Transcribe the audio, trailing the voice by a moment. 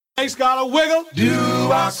Snake's got a wiggle,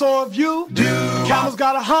 so have you. Camel's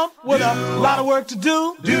got a hump with a lot of work to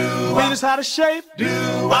do. Venus had a shape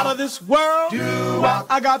out of this world.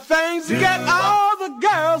 I got things to get all the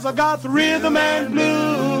girls. I got the rhythm and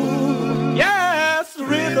blues. Yes, the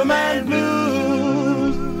rhythm and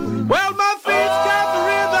blues. Well, my feet's got the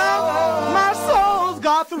rhythm, my soul's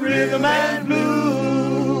got the rhythm and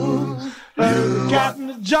blues. The cat in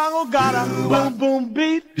the jungle got a boom boom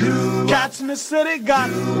beat. Cats in the city got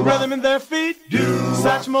rhythm in their feet.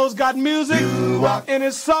 Satchmo's got music in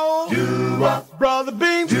his soul. Brother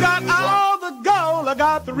Bean's got all the gold. I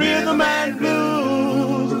got the rhythm and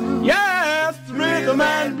blues. Yes, the rhythm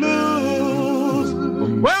and blues.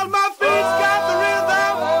 Well, my feet's got the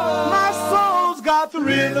rhythm, my soul's got the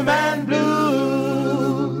rhythm and blues.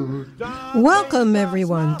 Welcome,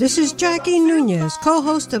 everyone. This is Jackie Nunez,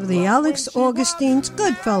 co-host of the Alex Augustine's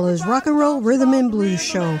Goodfellas RnR RnB Blues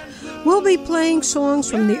Show. We'll be playing songs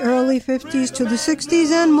from the early 50s to the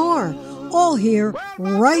 60s and more, all here,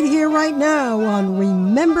 right now on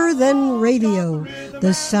Remember Then Radio,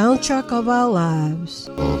 the soundtrack of our lives.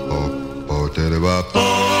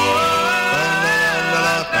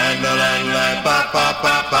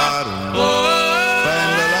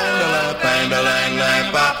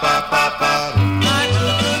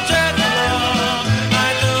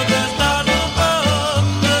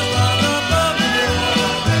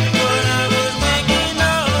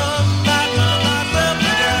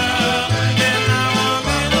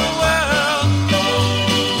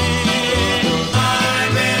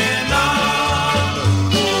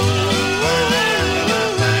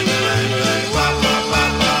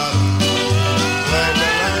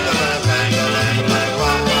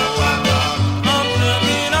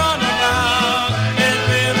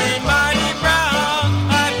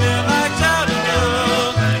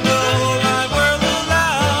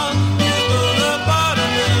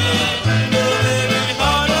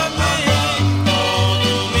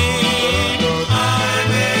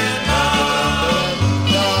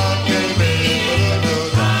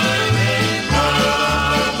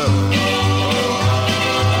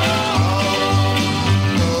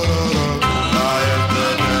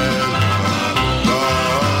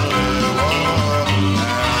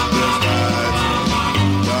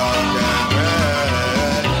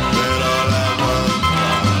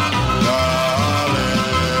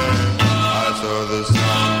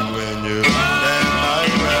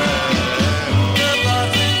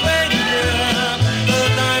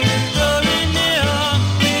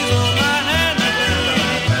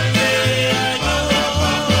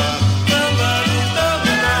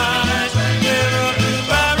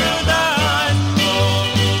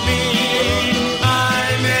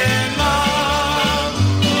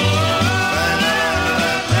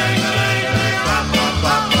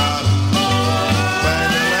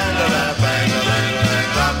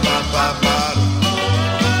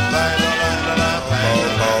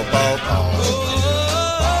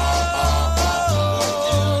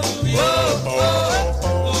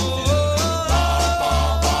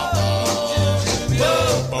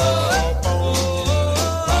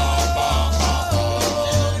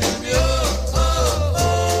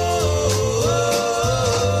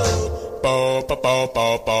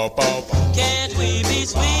 Can't we be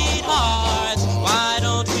sweethearts? Why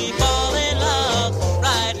don't we fall in love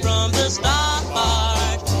right from the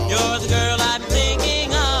start? You're the girl I'm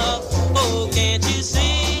thinking of. Oh, can't you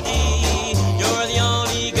see? You're the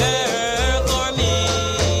only girl for me.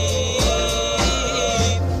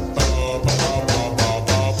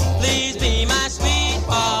 Please be my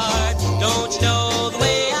sweetheart. Don't you know the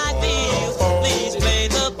way I feel? Please play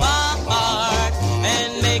the part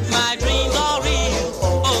and make my dreams all real.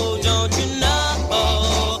 Oh, don't you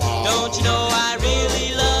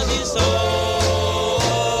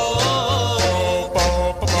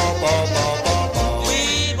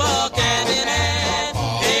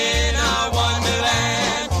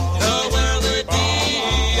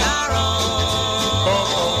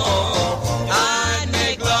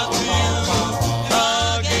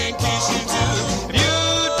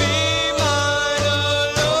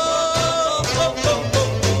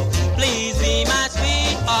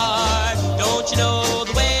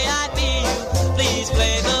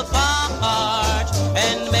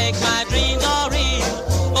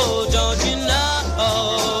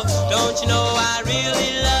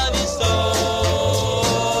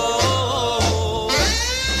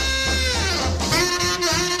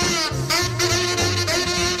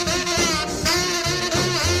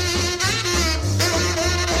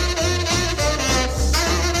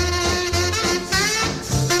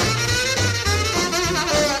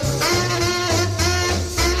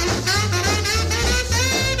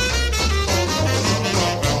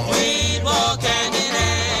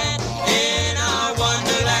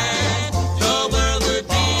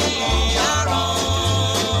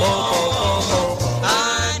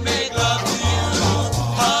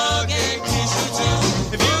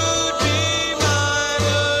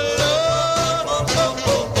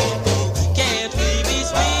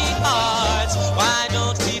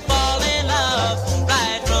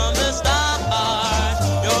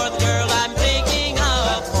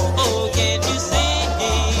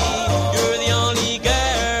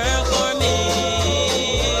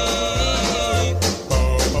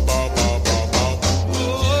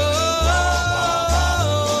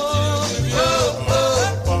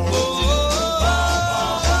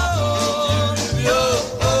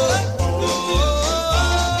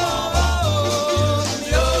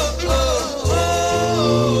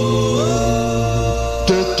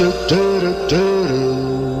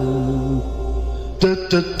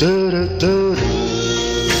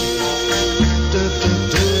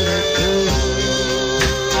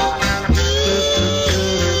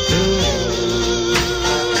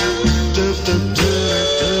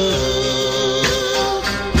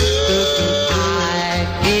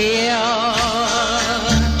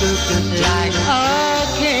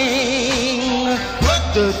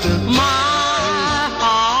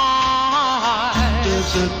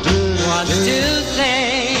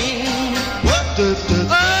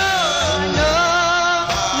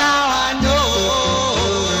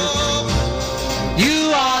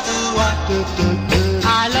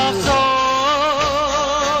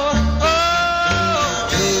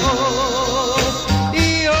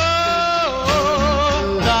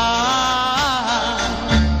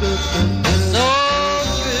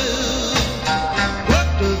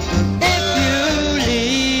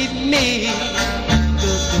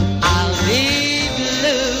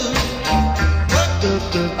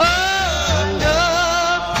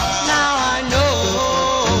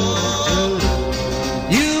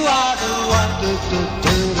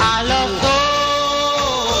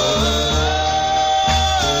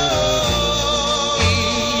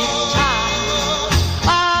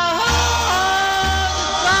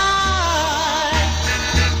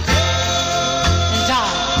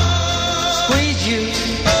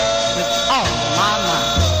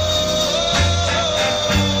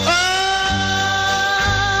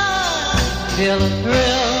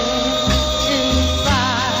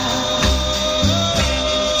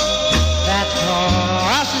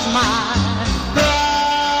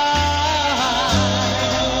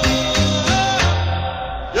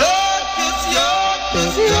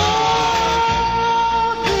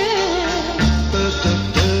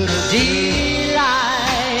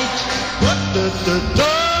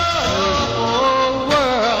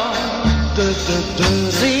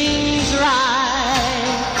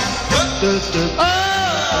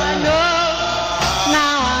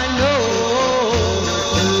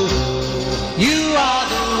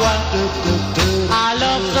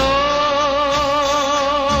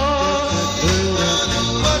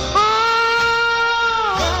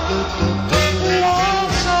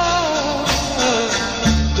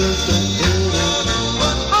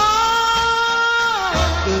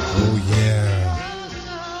Oh,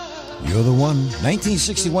 yeah. You're the one.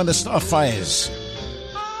 1961, the Starfires.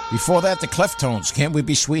 Before that, the Cleftones, Can't We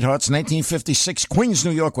Be Sweethearts? 1956, Queens,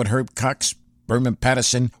 New York, with Herb Cox, Berman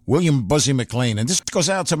Patterson, William Buzzy McLean. And this goes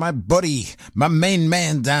out to my buddy, my main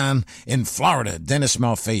man down in Florida, Dennis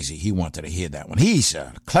Malfazy. He wanted to hear that one. He's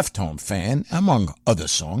a Cleftone fan, among other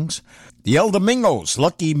songs. The El Domingos,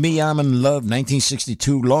 Lucky Me, I'm in Love,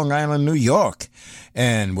 1962, Long Island, New York.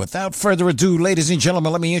 And without further ado, ladies and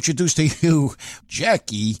gentlemen, let me introduce to you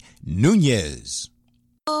Jackie Nunez.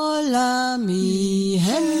 Hola, mi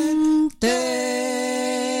gente.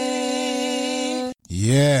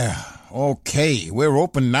 Yeah, okay, we're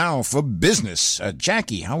open now for business.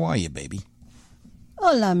 Jackie, how are you, baby?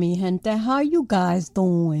 Hola, mi gente. How you guys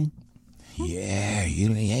doing? Yeah,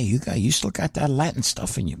 you still got that Latin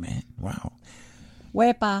stuff in you, man. Wow.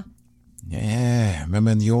 Wepa. Yeah,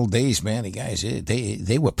 remember in the old days, man, the guys,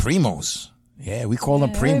 they were primos. Yeah, we called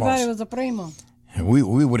them primos. Everybody was a primo. And we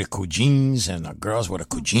were the cugines, and the girls were the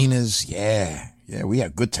cuginas. Yeah, we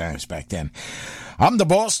had good times back then. I'm the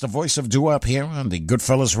boss, the voice of doo-wop here on the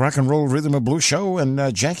Goodfellas RnR Rhythm and Blues Show,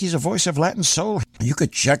 and Jackie's a voice of Latin soul. You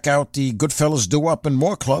could check out the Goodfellas Doo-Wop and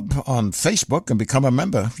More Club on Facebook and become a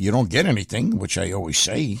member. You don't get anything, which I always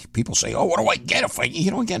say. People say, oh, what do I get if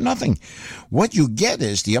you don't get nothing? What you get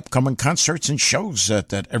is the upcoming concerts and shows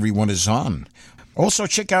that everyone is on. Also,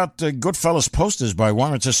 check out Goodfellas posters by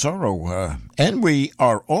Warren Tesoro. And we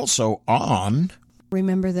are also on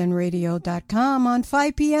RememberThenRadio.com on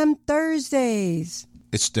 5 p.m. Thursdays.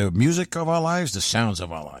 It's the music of our lives, the sounds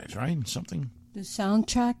of our lives, right? Something? The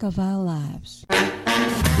soundtrack of our lives.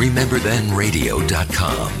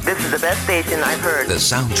 RememberThenRadio.com. This is the best station I've heard. The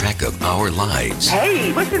soundtrack of our lives.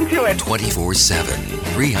 Hey, listen to it. 24/7,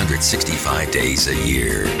 365 days a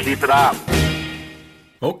year. Keep it up.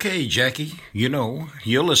 Okay, Jackie,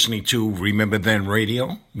 you're listening to Remember Then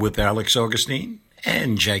Radio with Alex Augustine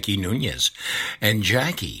and Jackie Nunez. And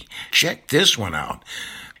Jackie, check this one out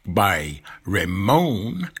by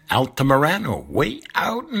Ramon Altamirano, way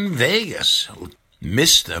out in Vegas.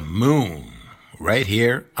 Mr. Moon, right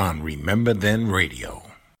here on Remember Then Radio.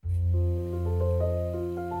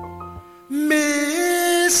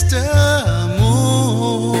 Mr.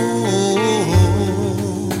 Moon,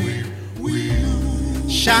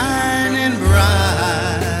 shining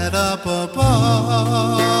bright up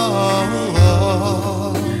above,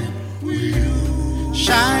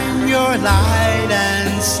 shine your light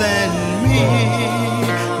and and send me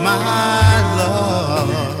my love.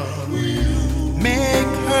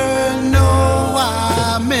 Make her know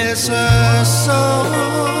I miss her so.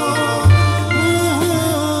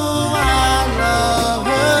 Ooh, I love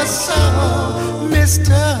her so,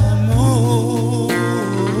 Mr. Moon.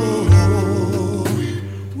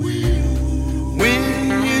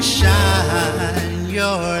 When you shine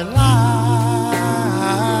your light,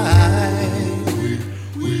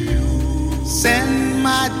 send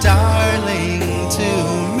my darling to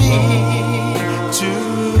me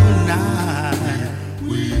tonight.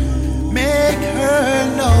 Make her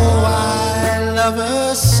know I love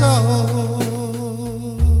her so.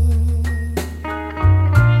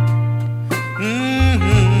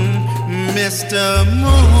 Mr.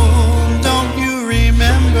 Moon, don't you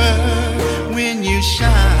remember when you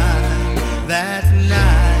shine that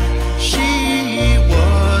night? She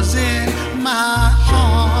was in my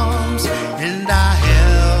arms and I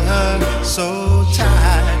held her so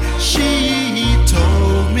tight. She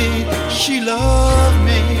told me she loved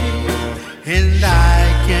me and I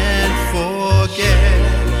can't forget.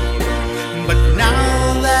 But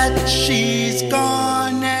now that she's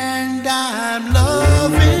gone and I'm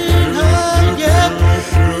loving her yet,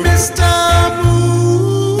 Mr.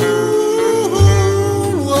 Moon,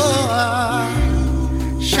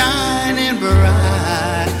 shining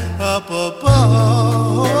bright up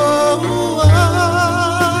above,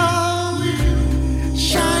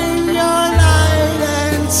 shine your light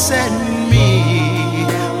and send me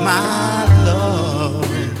my love.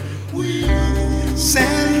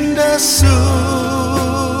 Send us soon,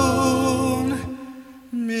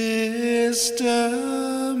 Mr.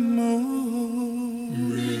 Moon.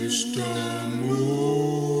 Mr.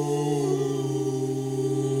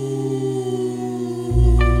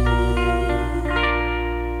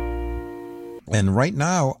 And right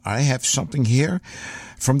now, I have something here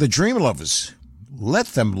from the Dream Lovers.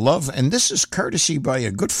 Let Them Love, and this is courtesy by a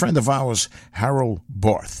good friend of ours, Harold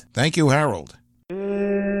Barth. Thank you, Harold.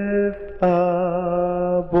 If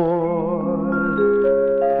a boy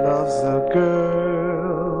loves a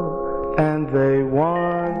girl and they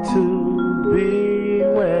want to be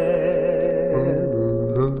wed,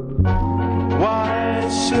 why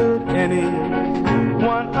should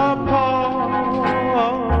anyone oppose?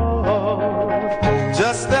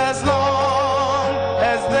 Just as long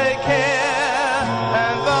as they care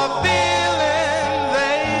and the feeling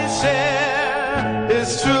they share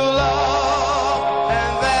is true love,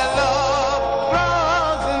 and that love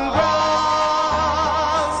grows and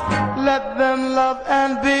grows. Let them love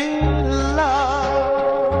and be loved.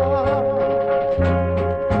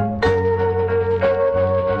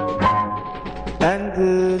 And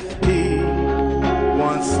if he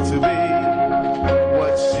wants to be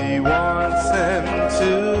what she wants him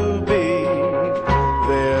to be,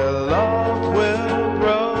 their love will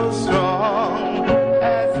grow strong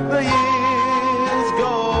as the years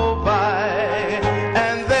go by,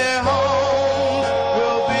 and their homes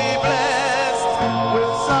will be blessed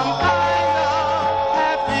with some kind of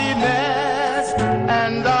happiness,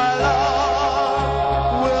 and our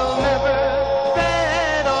love will never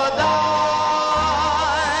fade or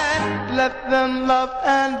die. Let them love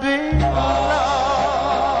and be loved.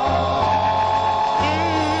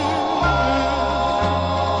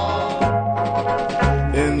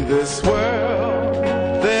 In this world,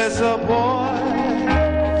 there's a boy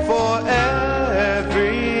for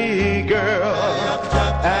every girl,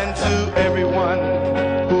 and to everyone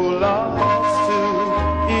who loves to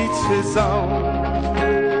each his own.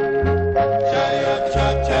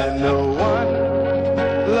 And no one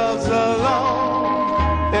loves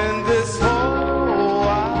alone in this whole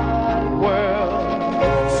wide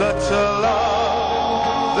world. Such a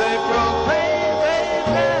love they proclaim they've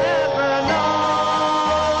never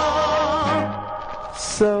known.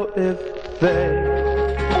 So if they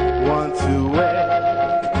want to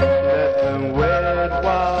wed, let them wed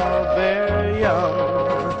while they're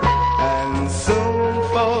young, and soon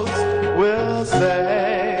folks will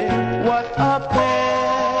say, what a pair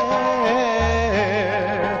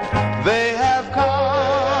they have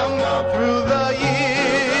come through the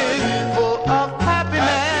years, full of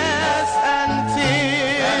happiness and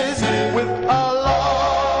tears, with a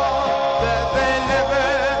love that they never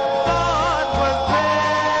thought was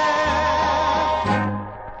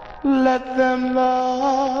there. Let them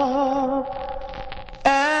love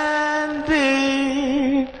and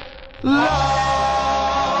be loved.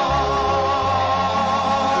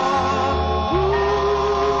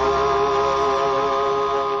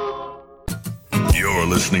 You're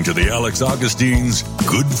listening to the Alex Augustine's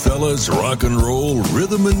Goodfellas Rock and Roll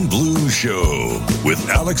Rhythm and Blues Show with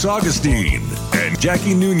Alex Augustine and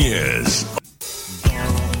Jackie Nunez.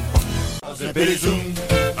 Zippity zoom,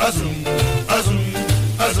 a zoom, a zoom,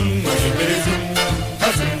 a zoom, a zippity zoom,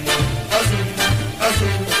 a zoom, a zoom, a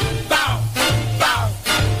zoom. Bow, bow,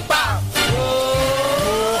 bow.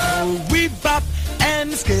 Oh, we bop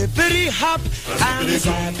and skippity hop. I'm as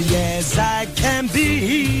happy as I can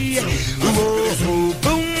be. Whoa,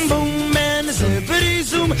 boom, boom, and zippity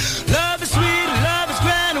zoom. Love is sweet, love is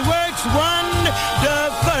grand, it works wonderfully.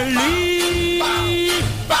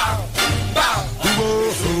 Bow, bow.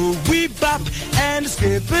 Whoa, we bop and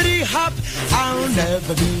skippity hop. I'll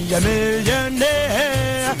never be a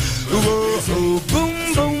millionaire. Whoa,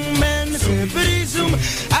 boom, boom, and zippity zoom.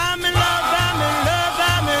 I'm in love, I'm in love,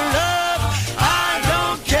 I'm in love. I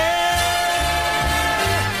don't care.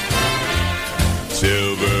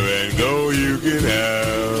 Silver and gold you can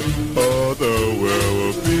have, all the world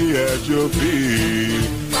will be at your feet.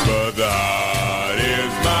 But the heart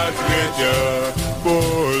is much richer, for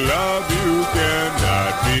love you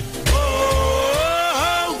cannot be.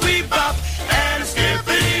 Oh, we bop and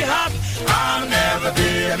skippity hop. I'll never be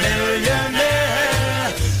a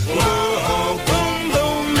millionaire. Oh, boom,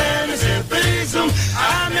 boom, and zippity zoom.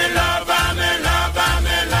 I'm in love, I'm in love, I'm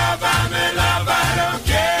in love, I'm in love. I don't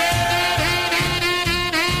care.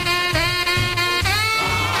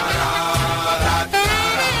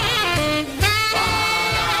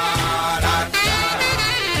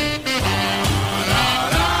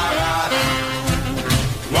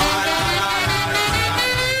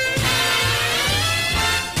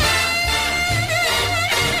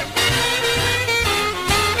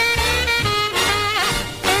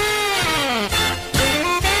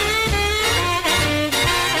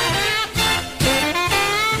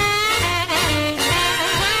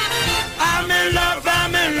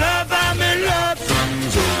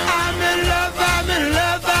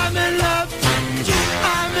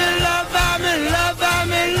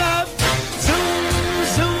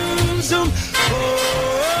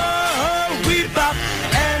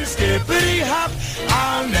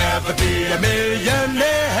 Be a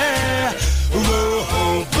millionaire.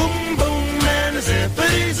 Whoa, boom, boom, and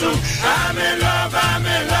zippity zoom. I'm in love, I'm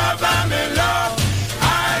in love, I'm in love.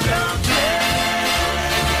 I don't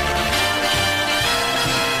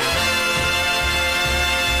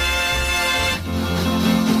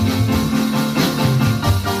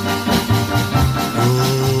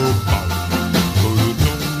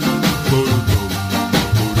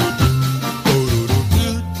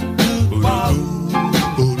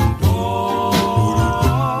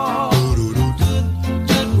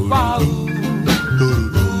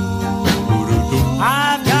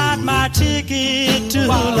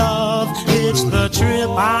trip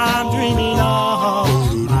I'm dreaming of.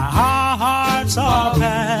 My hearts are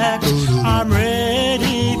packed, I'm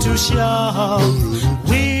ready to shove.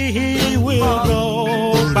 We will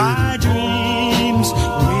go by dreams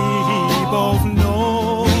we both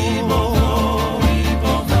know.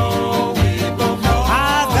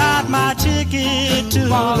 I've got my ticket to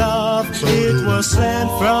love, it was sent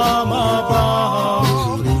from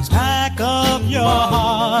above. Please pack up your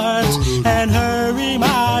heart and hurry,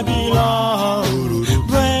 my beloved.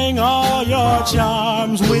 Your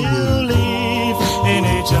charms will leave in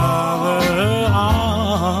each other's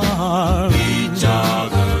arms. Each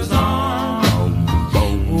other's arms.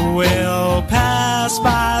 We'll pass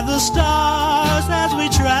by the stars as we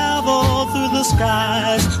travel through the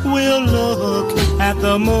skies. We'll look at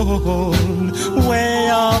the moon way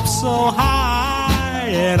up so high,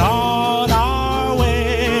 and on our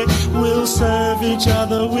way we'll serve each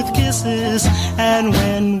other with kisses. And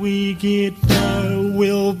when we get there,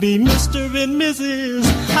 we'll be Mr. and Mrs.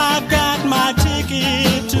 I've got my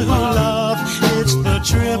ticket to love. It's the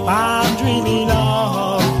trip I'm dreaming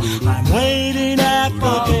of. I'm waiting at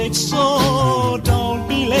the gate, so don't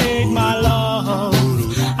be late, my love.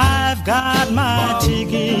 I've got my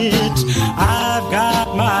ticket. I've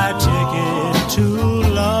got my ticket to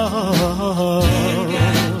love.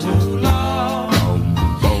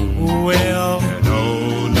 Well, and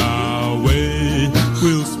on our way,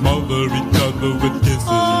 we'll smother each other with kisses.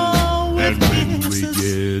 And when we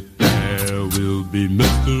get there, we'll be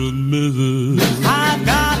Mr. and Mrs. I've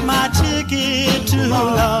got my ticket to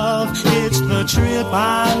love. It's the trip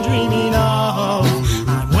I'm dreaming of.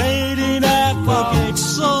 I'm waiting at the gate,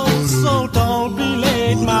 so don't be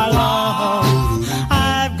late, my love.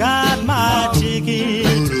 I've got my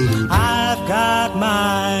ticket. I've got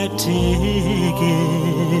my ticket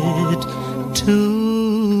to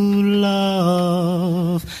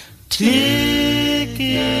love.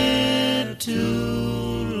 Ticket to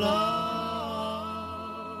love.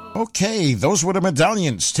 Okay, those were the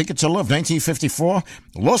Medallions. Ticket to Love, 1954,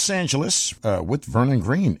 Los Angeles, with Vernon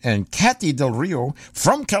Green. And Kathy Del Rio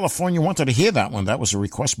from California wanted to hear that one. That was a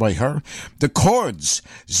request by her. The Chords,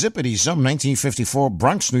 Zippity Zum, 1954,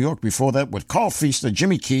 Bronx, New York. Before that, with Carl Feaster,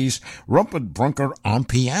 Jimmy Keys, Rupert Brunker on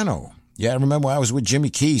piano. Yeah, I remember I was with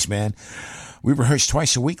Jimmy Keys, man. We rehearsed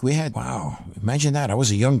twice a week. We had, wow, imagine that. I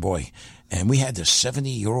was a young boy. And we had this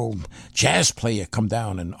 70-year-old jazz player come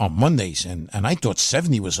down on Mondays, and I thought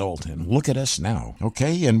 70 was old. And look at us now.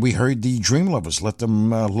 Okay, and we heard the Dream Lovers, Let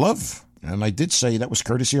Them Love. And I did say that was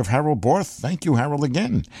courtesy of Harold Borth. Thank you, Harold,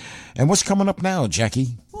 again. And what's coming up now,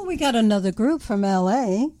 Jackie? Well, we got another group from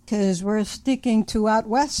L.A., because we're sticking to out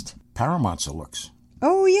west. Paramount's it looks.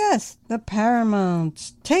 Oh, yes, the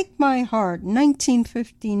Paramounts. Take My Heart,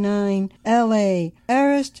 1959, L.A.,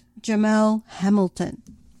 Arist Jamel Hamilton.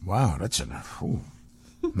 Wow, that's a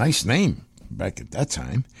nice name back at that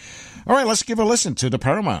time. All right, let's give a listen to the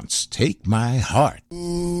Paramounts. Take My Heart.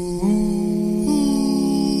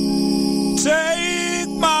 Take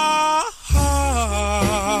my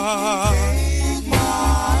heart. Take my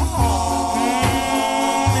heart.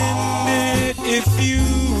 Mend it if you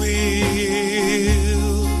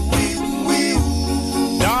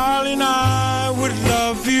will. Darling, I would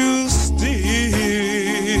love you still.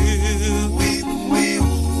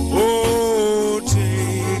 Oh,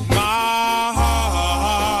 take my heart.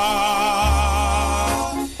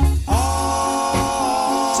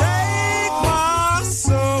 Take my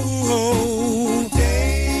soul.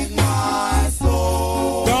 Take my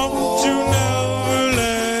soul. Don't you never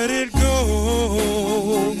let it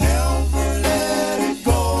go. Never let it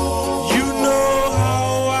go. You know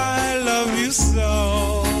how I love you so.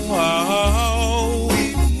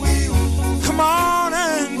 Come on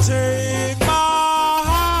and take my heart.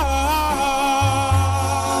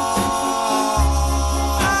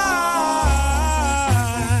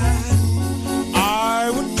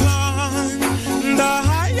 I would climb the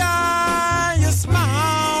highest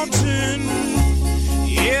mountain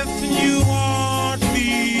if you want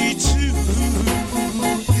me to.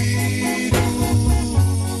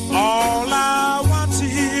 All I want to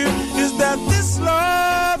hear is that this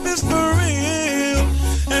love is for real.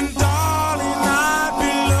 And darling, I'd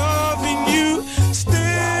be loving you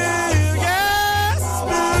still. Yes,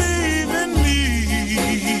 believe in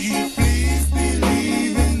me. Please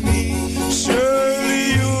believe in me.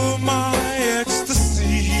 Surely you're my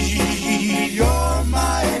ecstasy. You're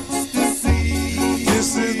my ecstasy.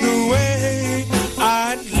 This is the way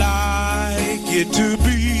I'd like it to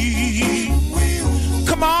be.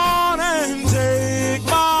 Come on and take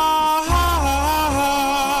my heart.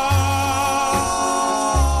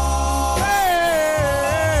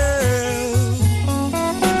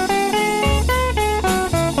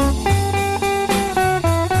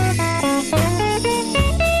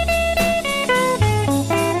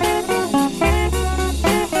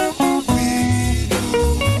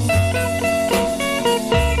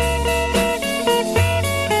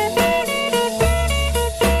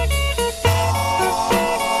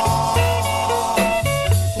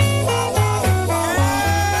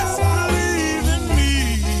 Yes, believe in me.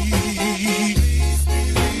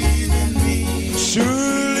 Believe in me.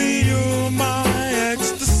 Surely you're my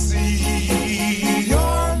ecstasy.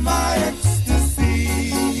 You're my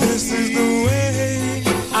ecstasy. This is the way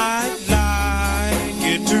I'd like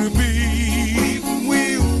it to be.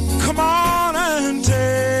 Come on and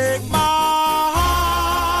take my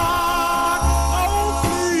heart. Oh,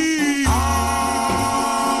 please.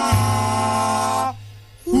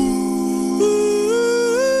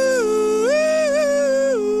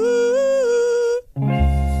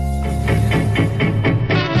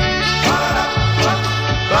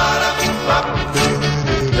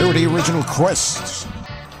 They were the original Quest.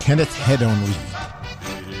 Kenneth Head on lead.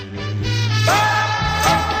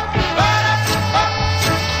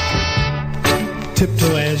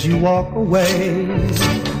 Tiptoe as you walk away.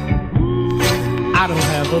 I don't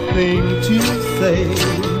have a thing to say.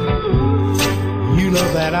 You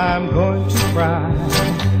know that I'm going to cry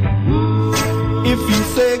if you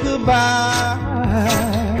say goodbye.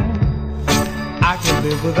 I can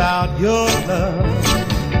live without your love.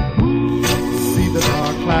 See the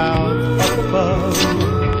dark clouds up above.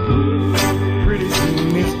 Pretty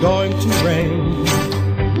soon it's going to rain.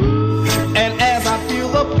 And as I feel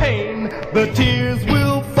the pain, the tears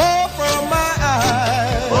will fall from my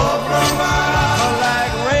eyes. Fall from my eyes.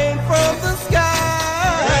 Like rain from the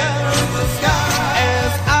sky. Rain from the sky.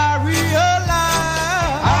 As I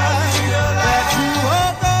realize that you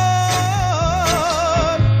are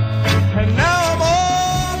gone. And now I'm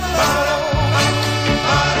all alone.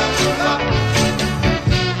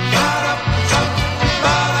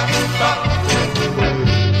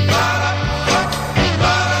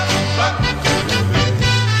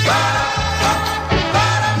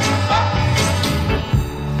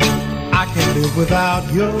 without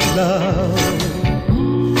your love.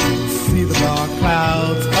 See the dark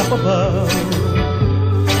clouds up above.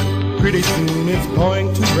 Pretty soon it's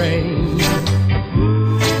going to rain.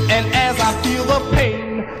 And as I feel the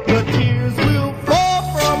pain, the tears will fall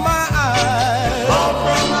from my eyes. Fall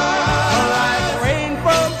from my eyes. Like rain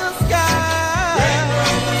from the sky. Rain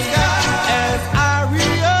from the sky. As I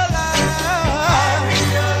realize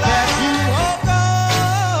that you are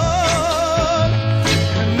gone.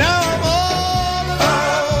 And now I'm all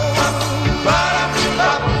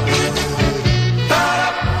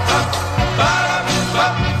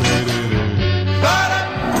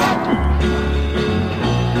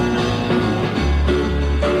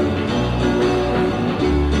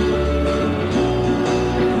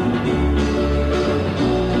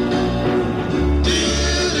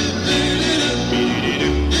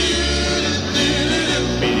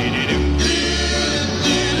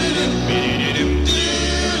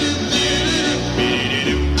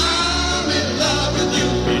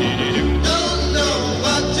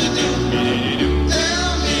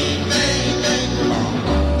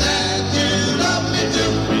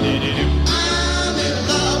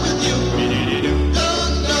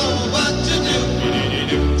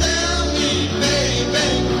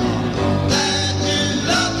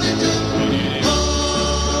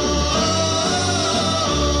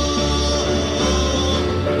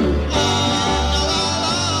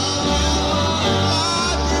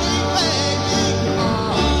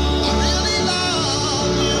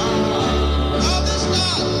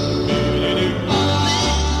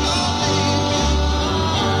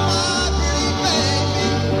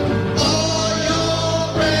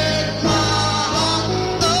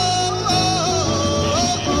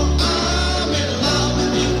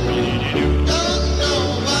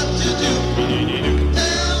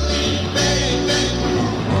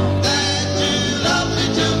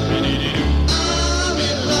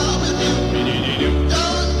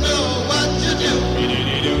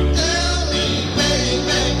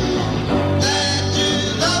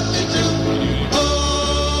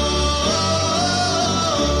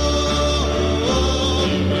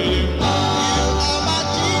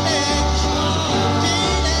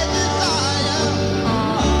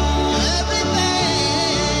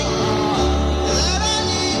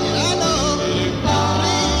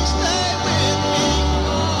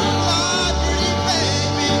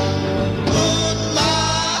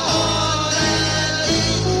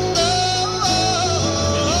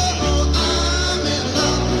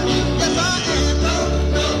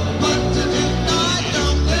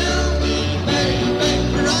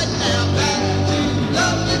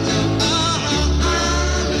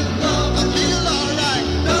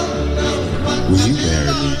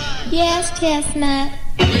Yes, Chestnut.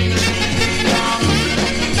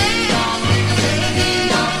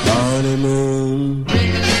 Honeymoon.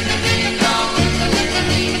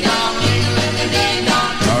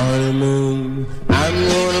 Honeymoon. I'm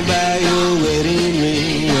gonna buy your wedding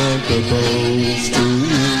ring and propose to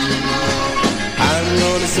you. I'm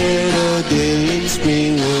gonna set a day in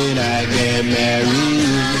spring when I get married.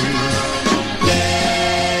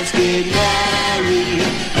 Let's get married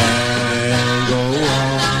and go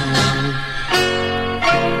on.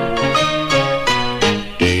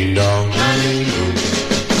 Ding dong, honeymoon.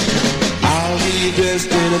 I'll be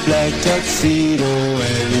dressed in a black tuxedo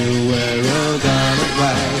and you wear a gown of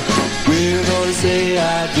white. We're gonna say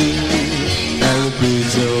I do, and the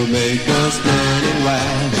priest will make us man and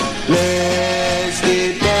wife. Let's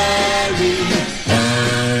get married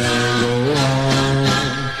and go on.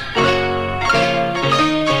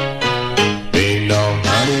 Ding dong,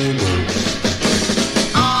 honeymoon.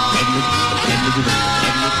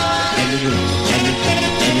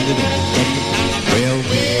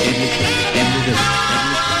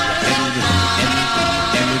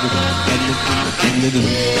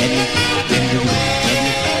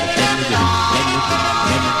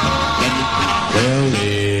 Well,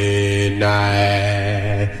 in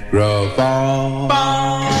Niagara Falls,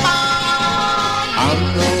 I'm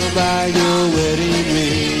gonna buy your wedding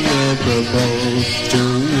ring and propose to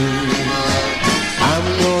you. I'm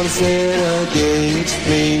gonna set a date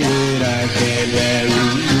spring when I can marry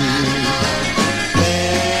you.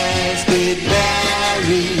 Let's get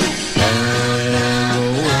married and go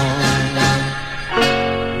on.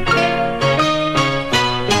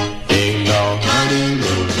 Ding dong,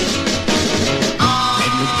 honeymoon.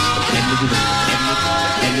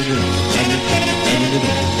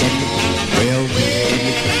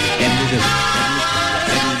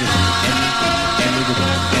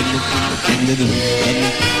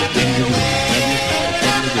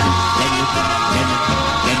 Well,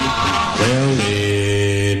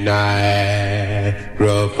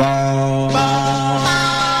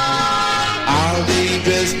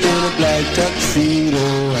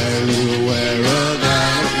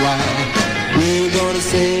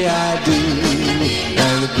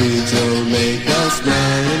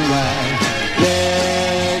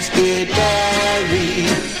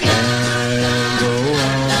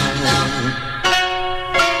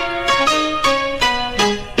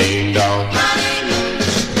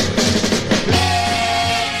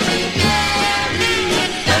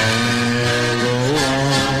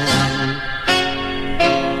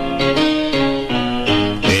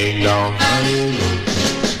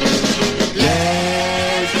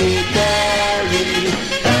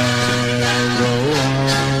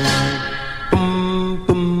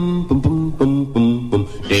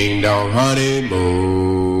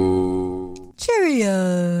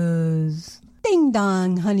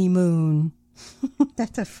 Honeymoon.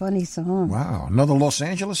 That's a funny song. Wow. Another Los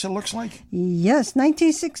Angeles, it looks like? Yes,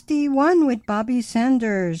 1961 with Bobby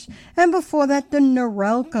Sanders. And before that, the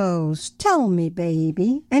Norelcos, Tell Me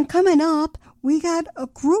Baby. And coming up, we got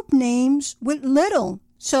group names with little.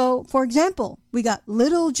 So, for example, we got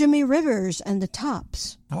Little Jimmy Rivers and the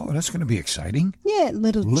Tops. Oh, that's going to be exciting. Yeah,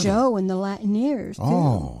 Little Joe and the Latineers, too.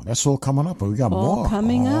 Oh, that's all coming up. We got all more.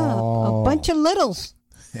 coming up. A bunch of littles.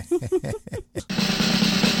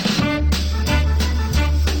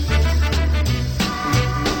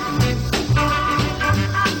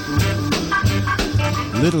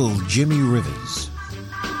 Little Jimmy Rivers.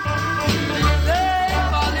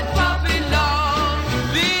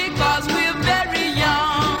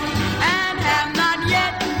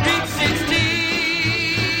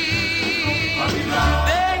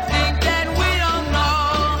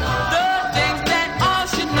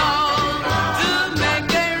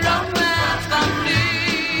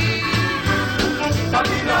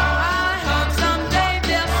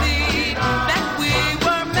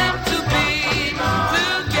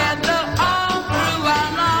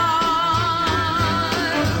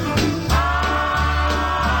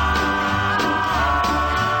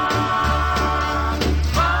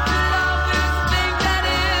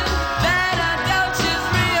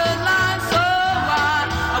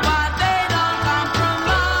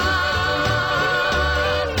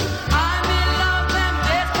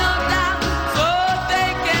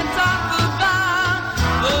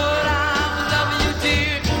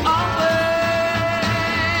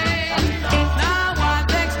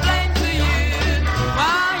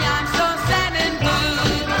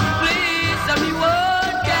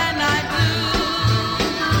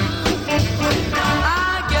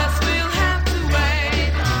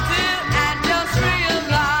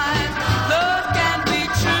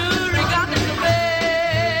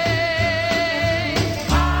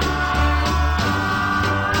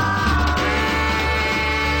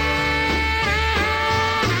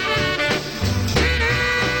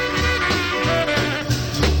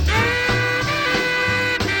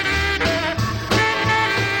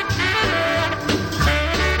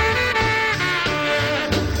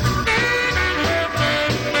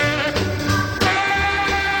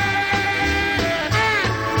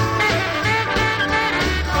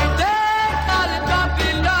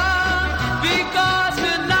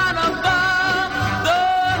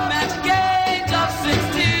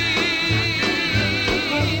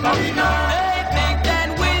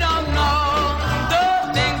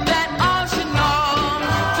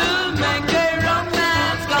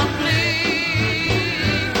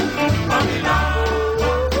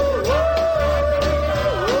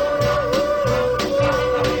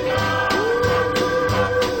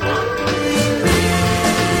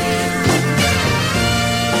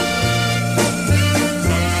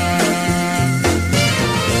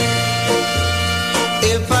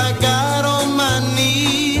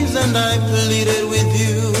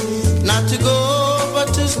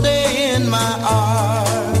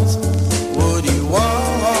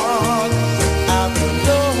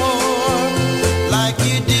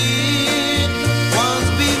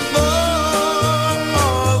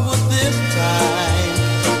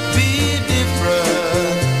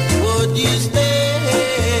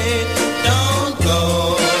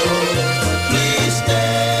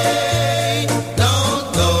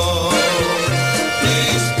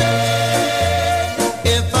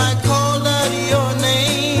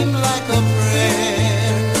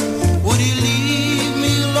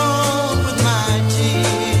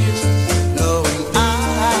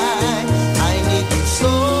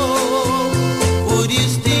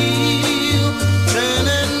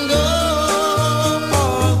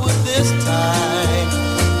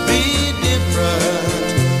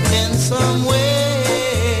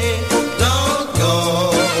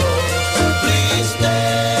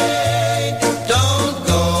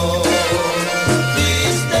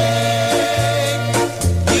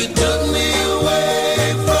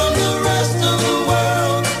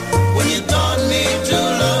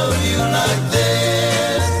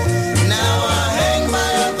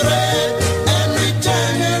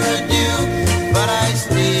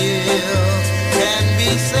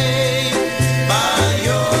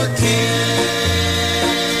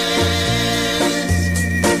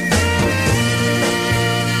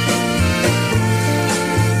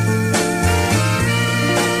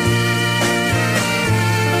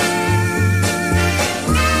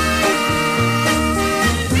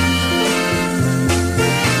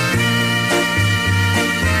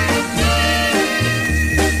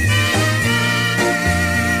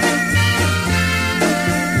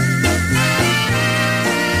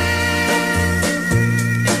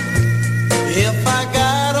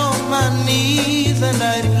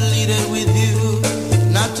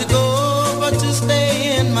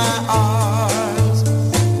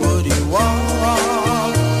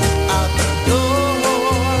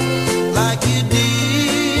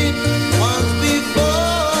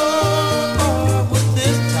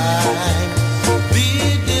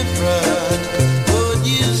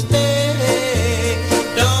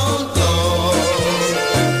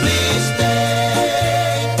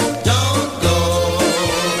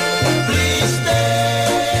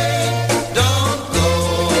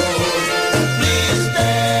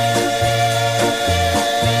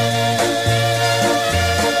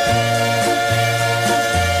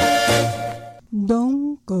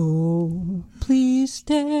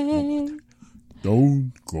 stay.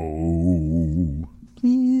 Don't go.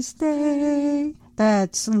 Please stay.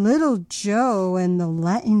 That's Little Joe and the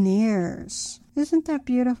Latineers. Isn't that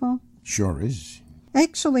beautiful? Sure is.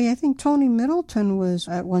 Actually, I think Tony Middleton was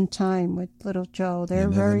at one time with Little Joe. They're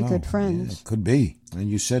very good friends. Yeah, could be. And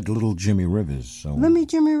you said Little Jimmy Rivers. So. Little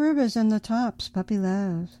Jimmy Rivers and the Tops, Puppy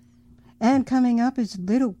Love. And coming up is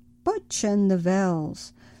Little Butch and the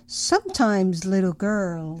Vells. Sometimes Little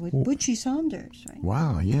Girl with Butchie Saunders. Right?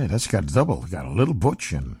 Wow, yeah, that's got double. Got a Little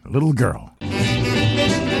Butch and a Little Girl.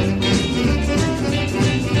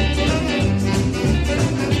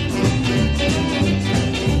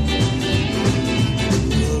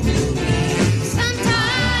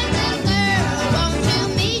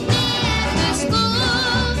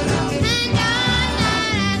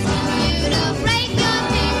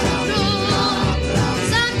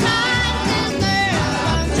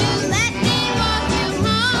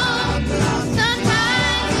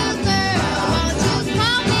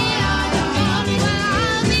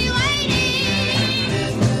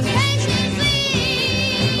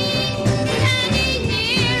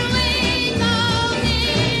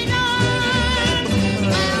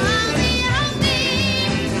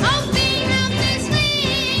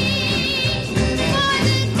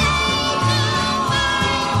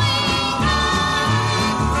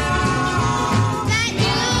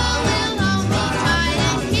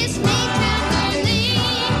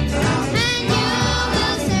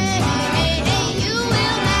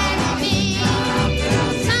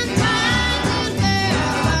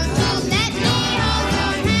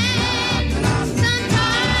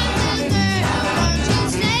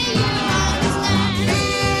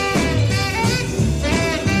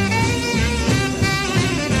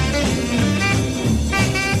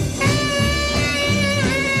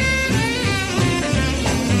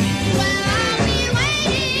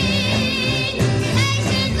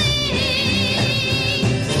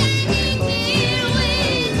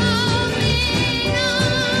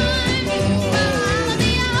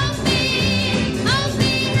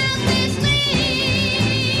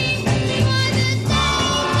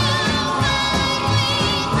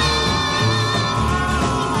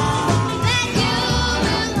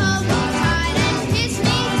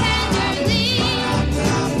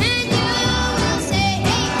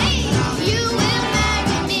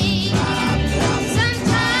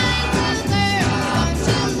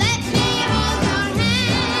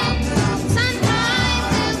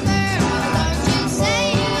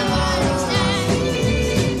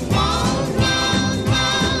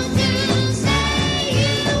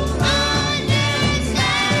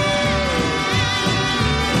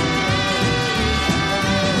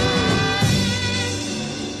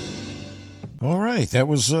 That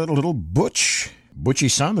was Little Butchie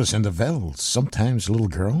Saunders and the Vells, Sometimes Little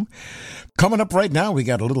Girl. Coming up right now, we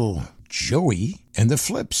got a Little Joey and the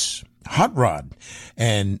Flips, Hot Rod.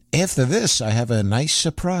 And after this, I have a nice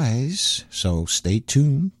surprise, so stay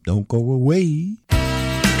tuned. Don't go away.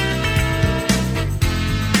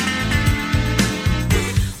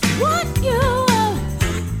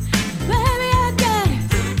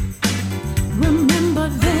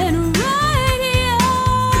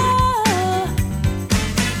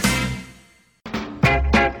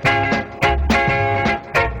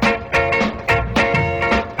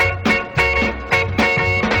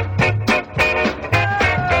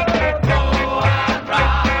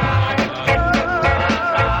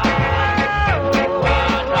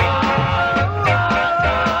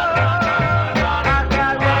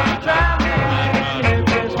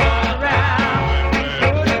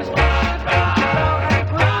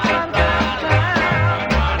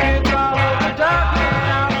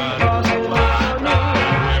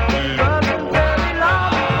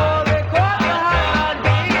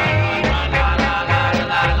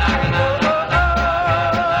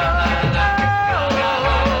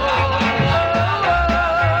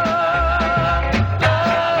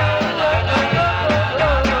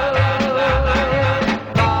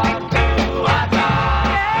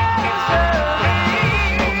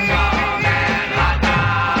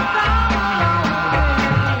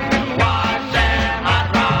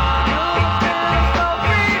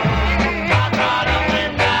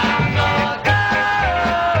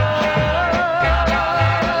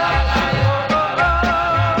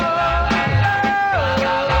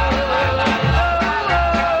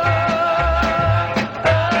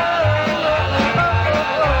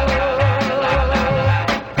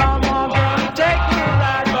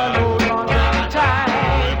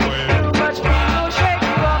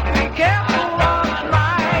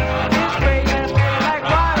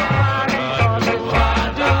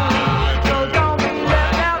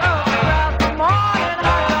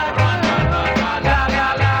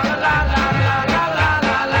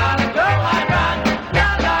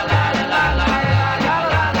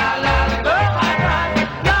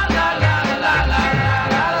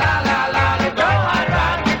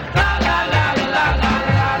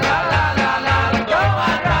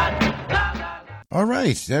 All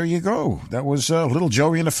right, there you go. That was Little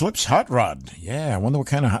Joey and the Flips Hot Rod. Yeah, I wonder what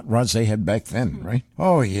kind of hot rods they had back then, right?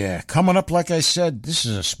 Oh, yeah. Coming up, like I said, this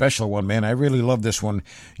is a special one, man. I really love this one.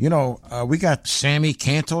 You know, we got Sammy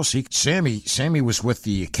Cantos. Sammy was with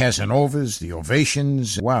the Casanovas, the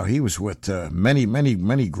Ovations. Wow, he was with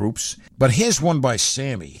many groups. But here's one by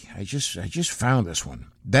Sammy. I just found this one.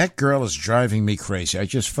 That Girl Is Driving Me Crazy. I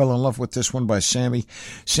just fell in love with this one by Sammy.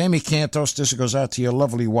 Sammy Cantos, this goes out to your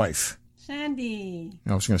lovely wife. Sandy.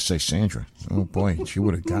 I was going to say Sandra. Oh, boy, she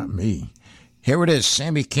would have got me. Here it is,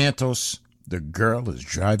 Sammy Cantos, The Girl Is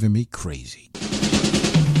Driving Me Crazy.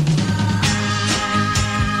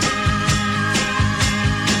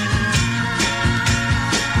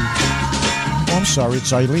 Oh, I'm sorry,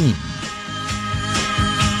 it's Eileen.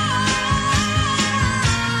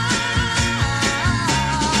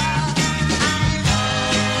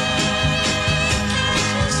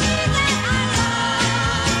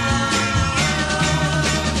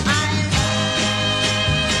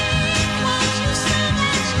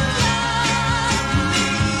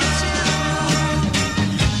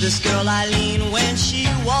 This girl Eileen, when she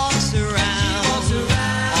walks around, all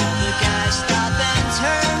the guys stop and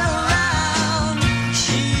turn around.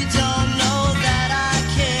 She don't know that I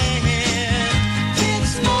care.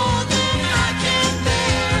 It's more than I can bear.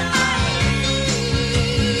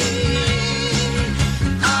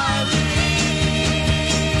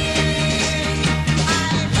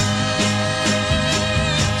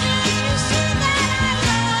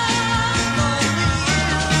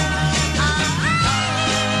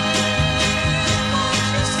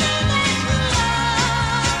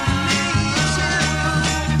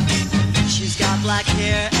 Black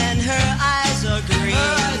hair and her eyes are green.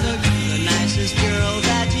 The nicest girl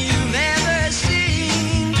that you've ever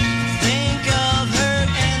seen. Think of her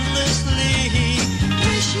endlessly.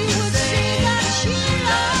 Wish you would say that she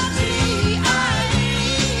loves me.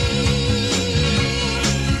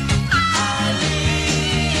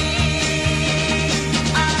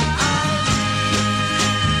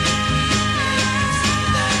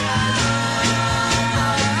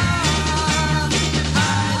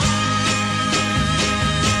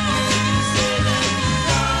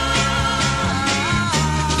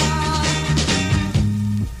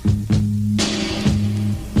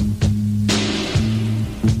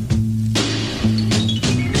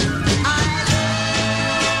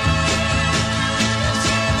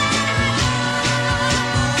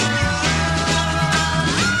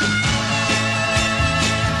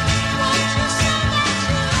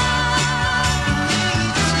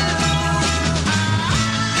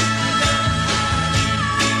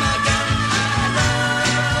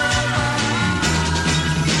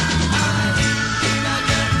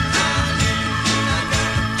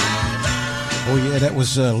 Oh, yeah, that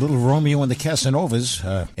was Little Romeo and the Casanovas,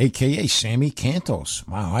 a.k.a. Sammy Cantos.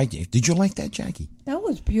 Wow, did you like that, Jackie? That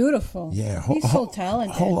was beautiful. Yeah. He's so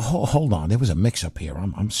talented. Hold on. There was a mix-up here.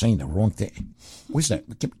 I'm saying the wrong thing. What's that?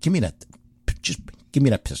 Give me that. Just give me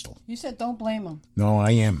that pistol. You said don't blame him. No,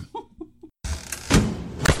 I am.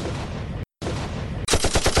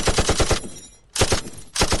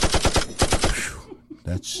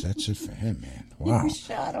 That's it for him, man. Wow. You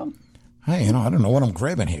shot him. Hey, I don't know what I'm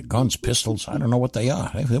grabbing here. Guns, pistols, I don't know what they are.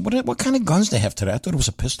 What kind of guns they have today? I thought it was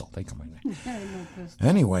a pistol. They come in there. No pistol.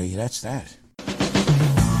 Anyway, that's that.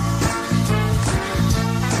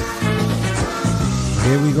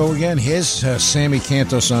 Here we go again. Here's Sammy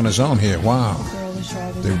Cantos on his own here. Wow.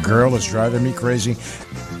 The girl is driving me crazy. This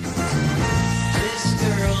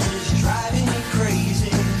girl is driving me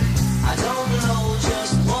crazy. I don't know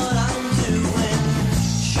just what I'm doing.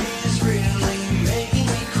 She's really making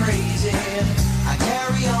me crazy. I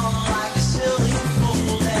carry on like a silly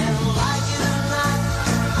fool, and like it or not,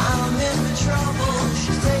 I'm in for trouble.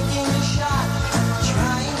 She's taking a shot,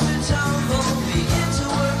 trying to tumble me into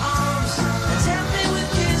her arms, and tempt me with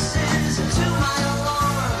kisses. To my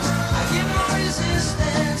alarm, I give more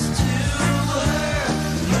resistance to her.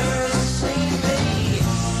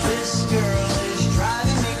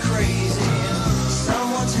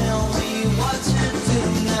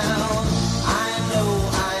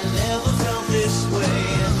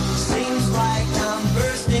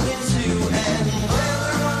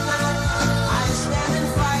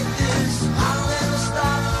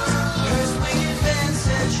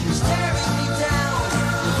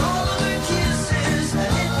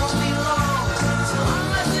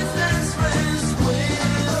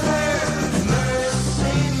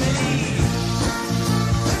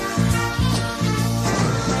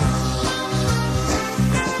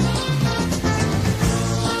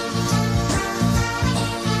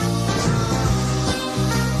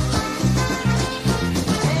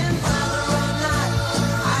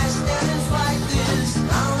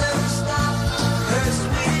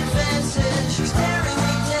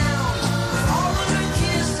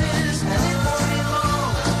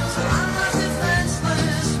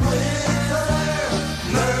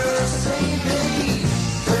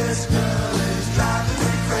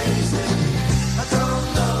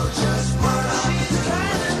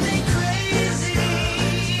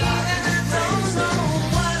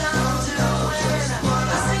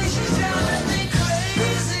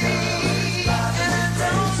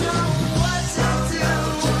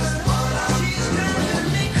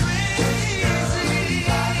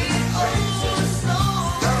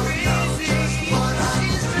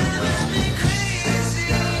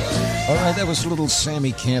 right, that was little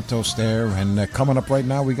Sammy Cantos there. And coming up right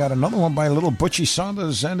now, we got another one by little Butchie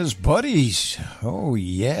Saunders and his buddies. Oh,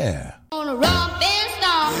 yeah. Gonna romp and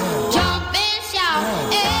stomp, jump and shout.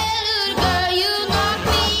 Hey, little girl, you knock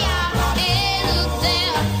me out. Hey, look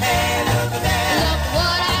there. Hey, look there. Look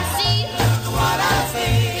what I see. Look what I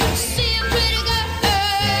see. See a pretty girl,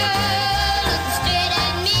 looking straight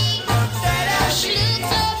at me. She looks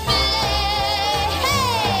so pretty.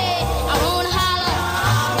 Hey, I wanna holler.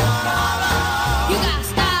 You got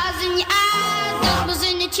stars in your eyes, dimples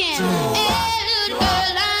in your chin. Hey, little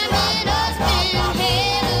girl, I'm in a spin.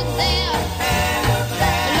 Hey, look there.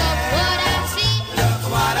 Look what I see. Look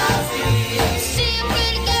what I see. See a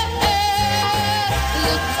pretty girl,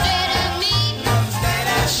 looking straight at me.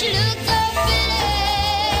 She looks so pretty.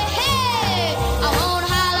 Hey, I wanna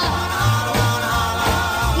holler.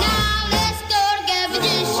 Now let's go together,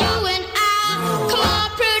 just you and I. Come on,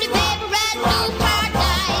 pretty baby, right through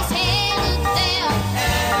paradise. Hey, look there.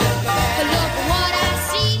 Look what I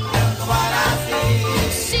see.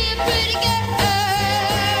 See a pretty girl,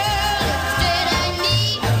 looking straight at me.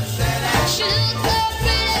 She looks so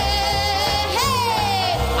pretty.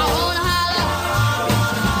 Hey, I wanna holler.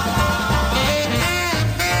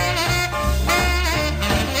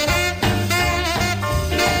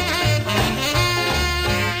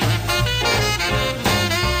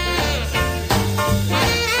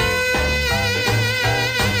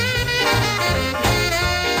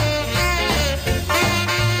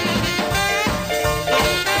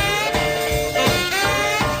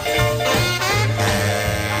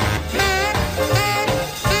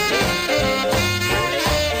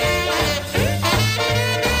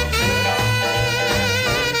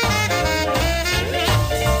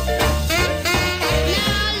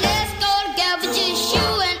 Now let's go together, just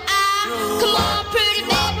you and I. Come on, pretty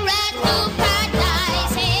baby, right through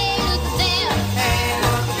paradise. Hey, look there.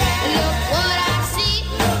 Look what I see.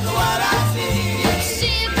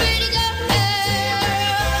 See a pretty girl,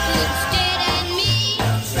 looking straight at me.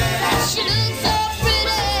 She looks so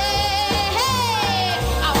pretty. Hey,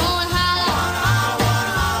 I wanna holler.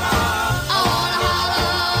 I wanna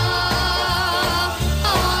holler. I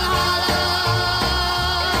wanna holler.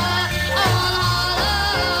 I wanna holler.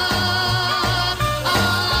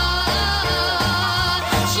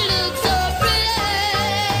 She looks so pretty.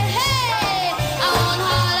 Hey, I wanna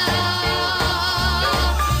holler.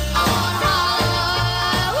 I wanna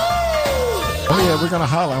holler. Oh, yeah, we're going to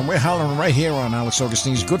holler. And we're hollering right here on Alex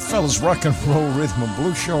Augustine's Goodfellas Rock and Roll Rhythm and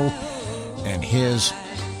Blues Show. And here's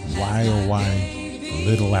Why Oh Why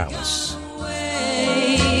Little Alice.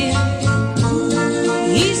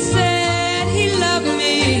 He said he loved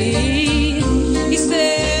me. He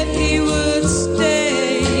said he would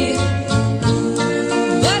stay.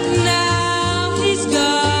 But now he's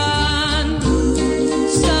gone.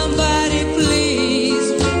 Somebody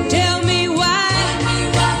please tell me why.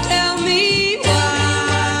 Tell me why.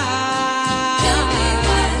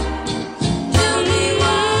 Tell me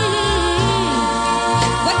why.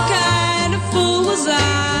 What kind of fool was I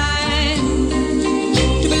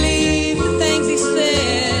to believe the things he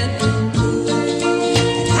said?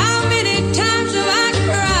 How many times have I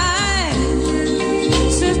cried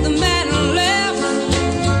since the man left?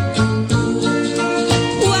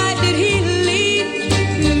 Why did he leave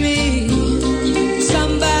me?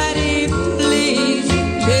 Somebody please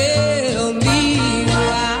tell me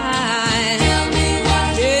why.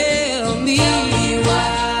 Tell me why.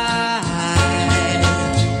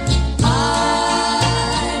 I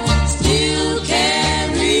still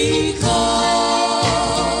can recall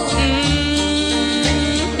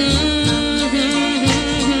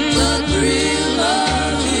the thrill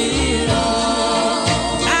of it all.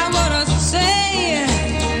 I wanna say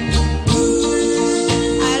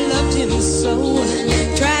I loved him so,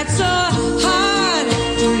 tried so hard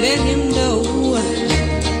to let him know,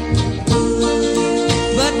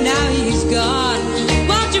 but now he's gone.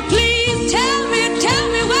 Won't you please tell me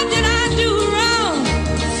what did I do wrong?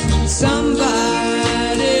 Somebody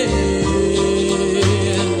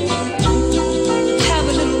have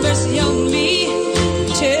a little mercy on me.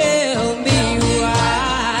 Tell me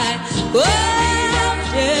why. Oh,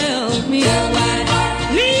 tell me why.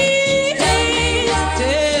 Please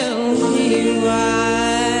tell me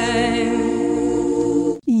why.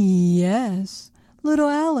 Yes, little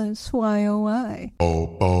Alice, why oh why.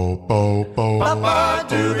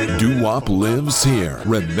 Doo-wop lives here.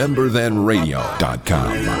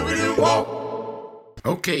 RememberThenRadio.com.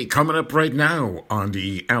 Okay, coming up right now on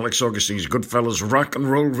the Alex Augustine's Goodfellas Rock and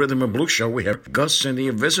Roll Rhythm and Blues Show, we have Gus and the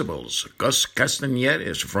Invisibles. Gus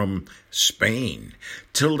Castañedas from Spain.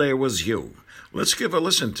 Till There Was You. Let's give a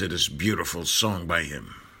listen to this beautiful song by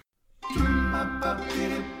him.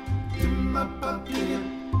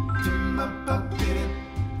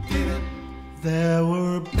 There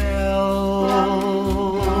were bells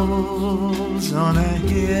on a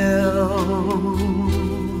hill,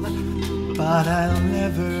 but I'll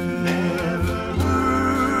never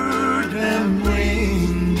heard them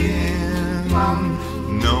ringing.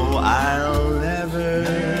 No, I'll never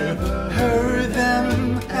heard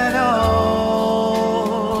them at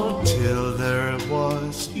all till there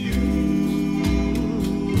was you.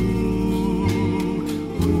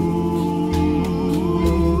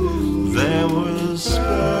 There was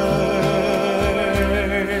birds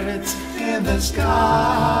in the sky,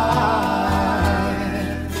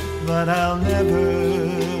 but I'll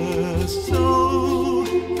never sew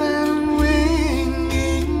them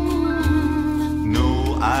winging.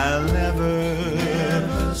 No, I'll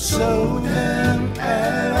never sew them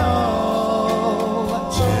at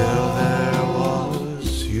all till there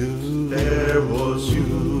was you. There was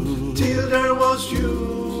you. Till there was you.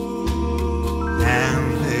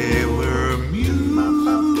 And they were music,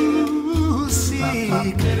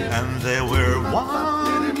 and there were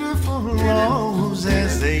wonderful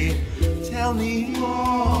roses. They tell me,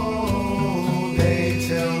 oh, they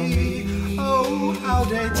tell me, oh, how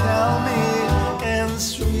they tell me, and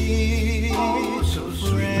sweet, so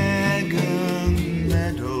fragrant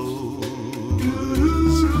meadows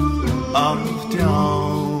of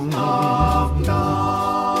dawn,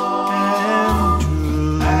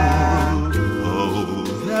 and true. Oh,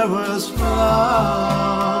 there was love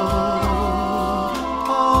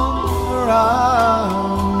all around,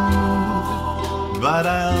 but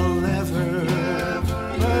I'll never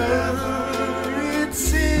heard it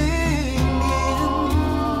singing.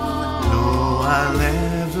 No, I'll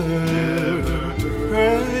never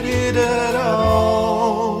heard it at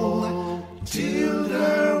all till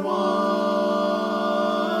there was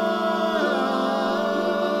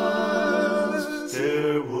you.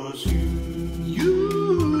 There was you.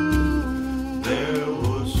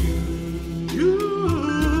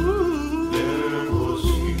 There was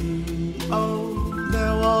you. Oh,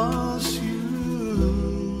 there was you.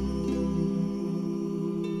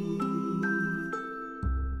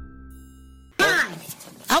 Hi,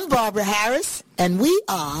 I'm Barbara Harris, and we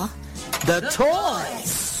are The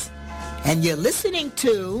Toys. And you're listening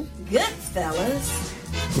to Goodfellas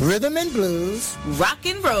Rhythm and Blues Rock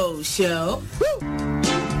and Roll Show. Woo!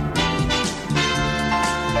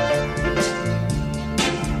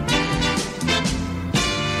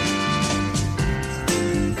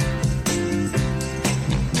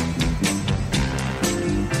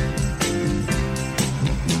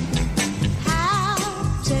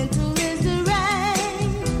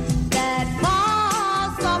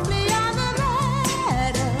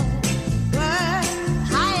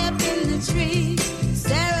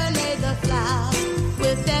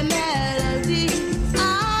 With their melody,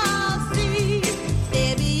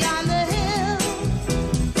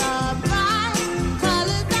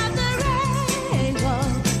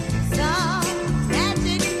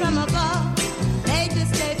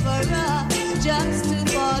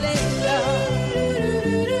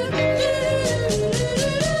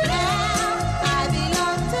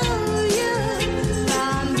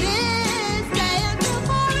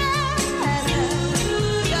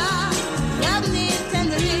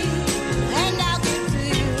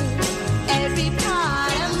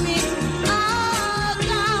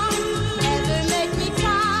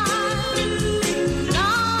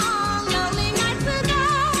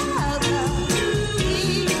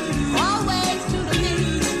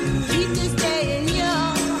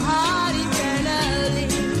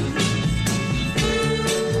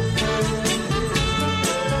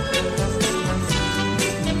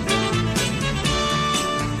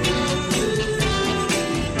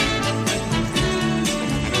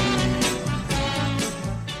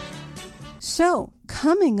 So,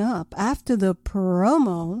 coming up after the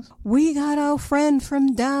promos, we got our friend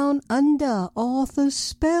from down under, Arthur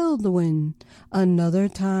Spaldwin. Another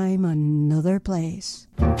time, another place.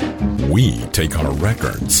 We take our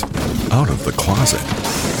records out of the closet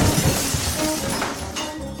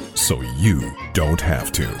so you don't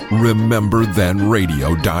have to.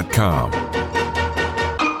 RememberThenRadio.com.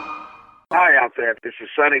 Hi out there, this is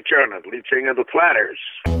Sonny Turner, lead singer of the Platters.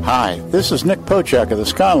 Hi, this is Nick Pochak of the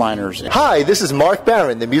Skyliners. Hi, this is Mark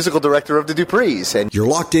Barron, the musical director of the Duprees. And you're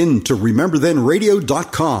locked in to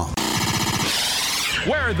RememberThenRadio.com,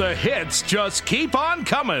 where the hits just keep on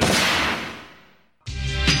coming.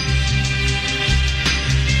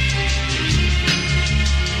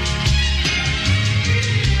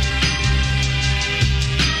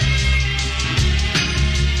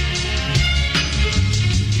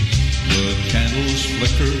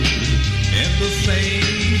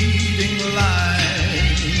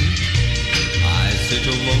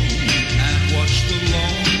 and watch the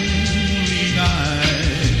lonely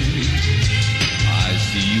night. I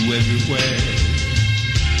see you everywhere,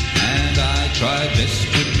 and I try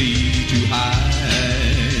desperately to hide.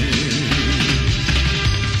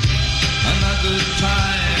 Another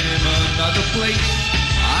time, another place,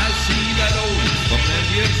 I see that old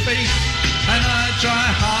familiar face, and I try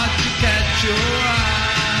hard to catch your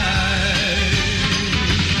eye.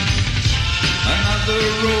 Another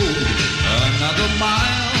road, another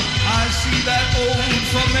mile, I see that old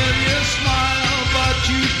familiar smile, but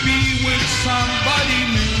you'd be with somebody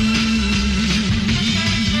new.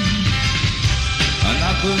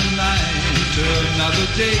 Another night, another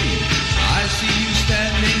day, I see you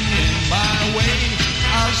standing in my way.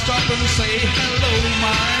 I'll stop and say hello,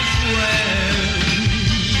 my friend.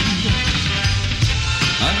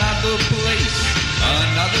 Another place,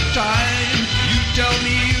 another time, you tell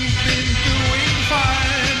me you've been doing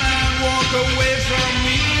fine and walk away from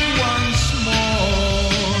me once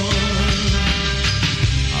more.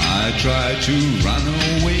 I try to run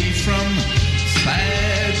away from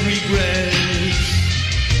sad regrets.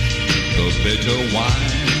 The bitter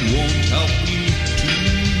wine won't help me to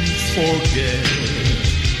forget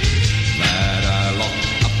that I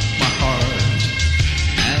locked up my heart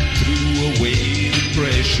and threw away the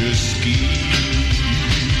precious key.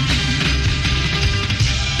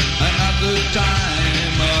 Another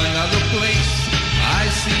time, another place, I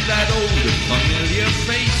see that old familiar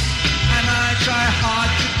face, and I try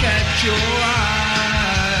hard to catch your eye.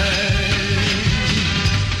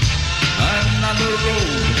 Another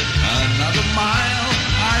road, another mile,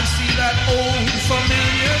 I see that old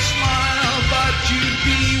familiar smile, but you'd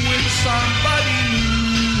be with somebody new.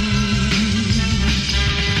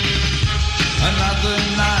 Another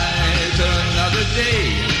night, another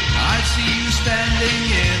day, I see you standing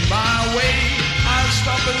in my way. I'll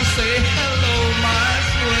stop and say hello, my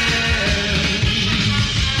friend.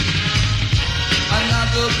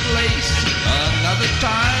 Another place, another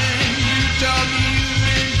time, you tell me you've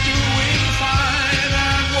been doing fine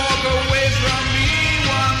and walk away from me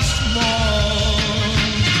once more.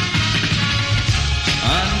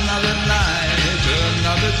 Another night,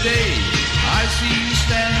 another day, I see you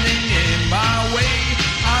standing in my way.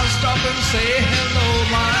 I'll stop and say hello,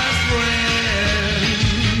 my friend.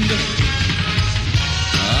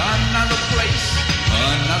 Another place,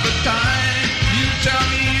 another time, you tell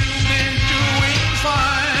me you've been doing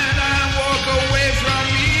fine and walk away from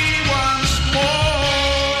me once more.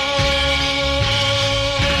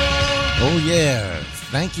 Oh, yeah.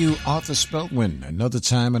 Thank you, Arthur Speltwin. Another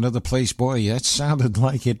time, another place. Boy, that sounded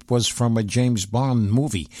like it was from a James Bond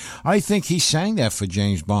movie. I think he sang that for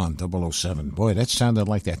James Bond, 007. Boy, that sounded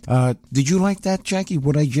like that. Did you like that, Jackie,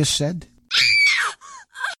 what I just said?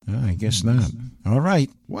 I guess not. All right.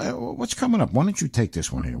 Well, what's coming up? Why don't you take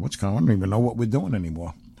this one here? What's coming? I don't even know what we're doing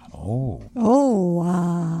anymore.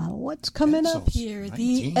 What's coming up here?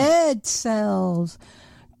 19. The Ed Cells.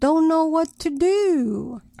 Don't know what to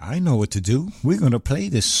do. I know what to do. We're going to play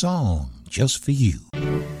this song just for you.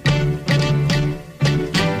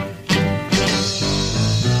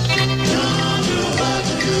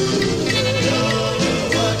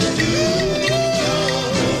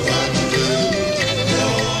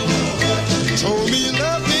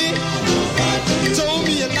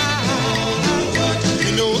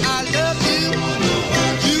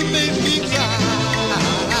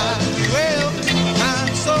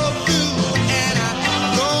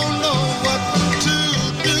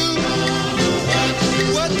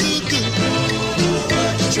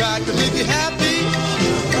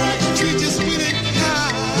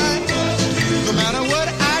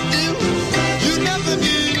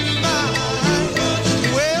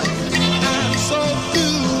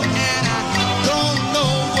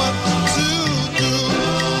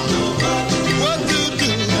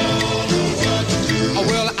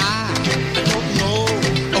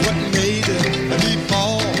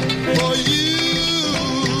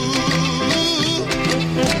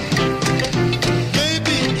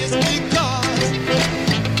 Baby, it's because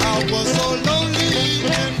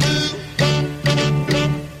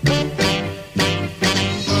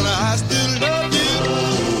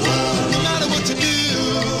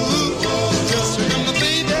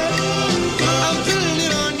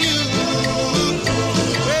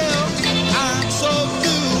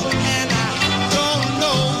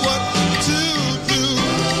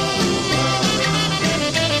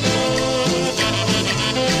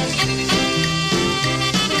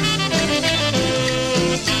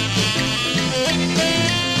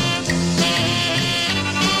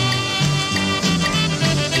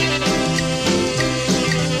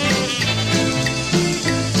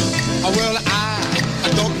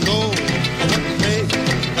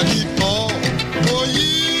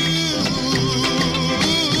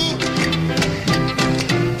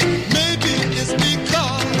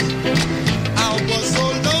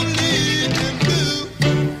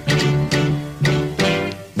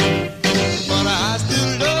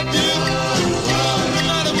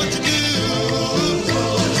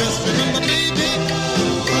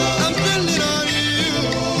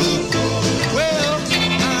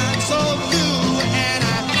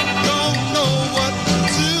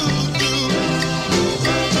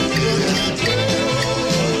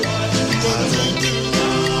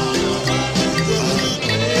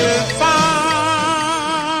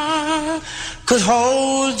could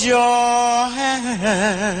hold your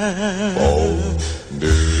hand,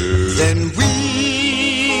 then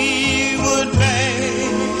we would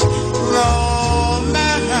make romance.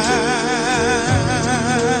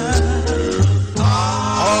 Oh,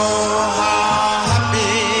 how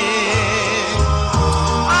happy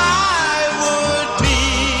I would be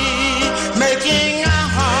making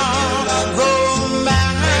our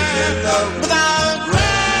romance without regret.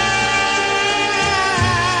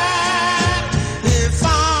 If I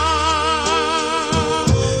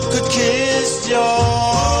could kiss your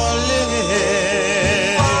lips,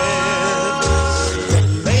 then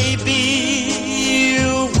maybe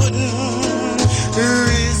you wouldn't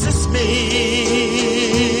resist me.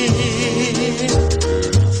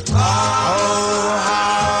 Oh,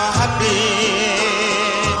 how happy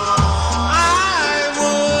I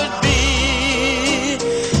would be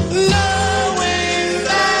knowing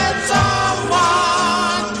that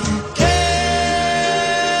someone cared.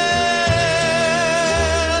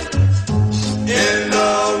 In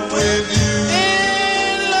love with you.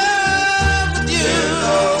 In love with you. In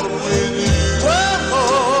love with you. Whoa.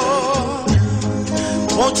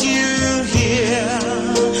 Won't you hear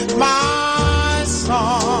my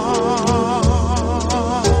song?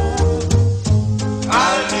 I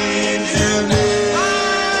need you, nigga. I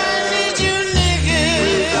need you, nigga.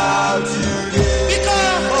 Without you, nigga.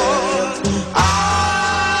 Because I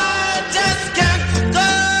just can't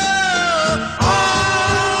go on.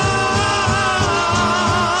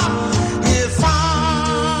 If I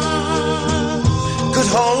could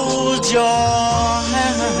hold your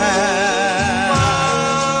hand,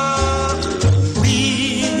 we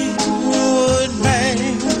would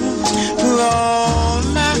make romance.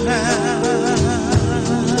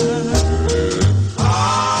 Oh,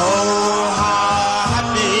 how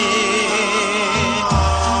happy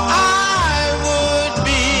I would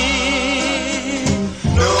be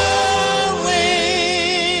knowing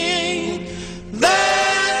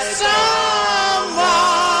that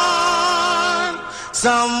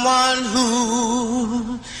someone who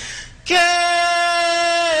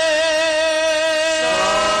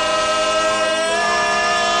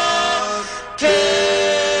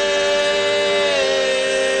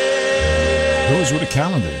Those were the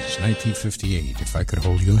calendars, 1958, If I Could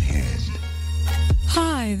Hold Your Hand.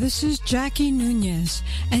 Hi, this is Jackie Nunez,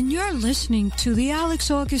 and you're listening to the Alex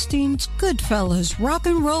Augustine's Goodfellas Rock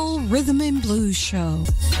and Roll Rhythm and Blues Show.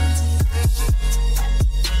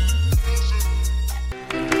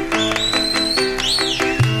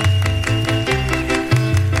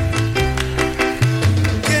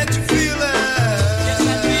 Can't you feel it? Yes,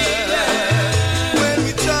 I feel it. When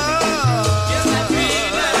we talk. Yes, I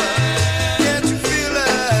feel it. Can't you feel it?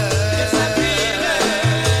 Yes, I feel it.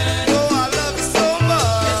 Oh, I love you so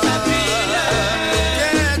much. Yes, I feel it.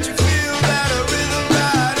 Can't you feel that rhythm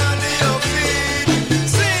right under your feet?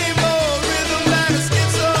 Same old rhythm like a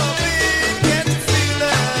schizo beat.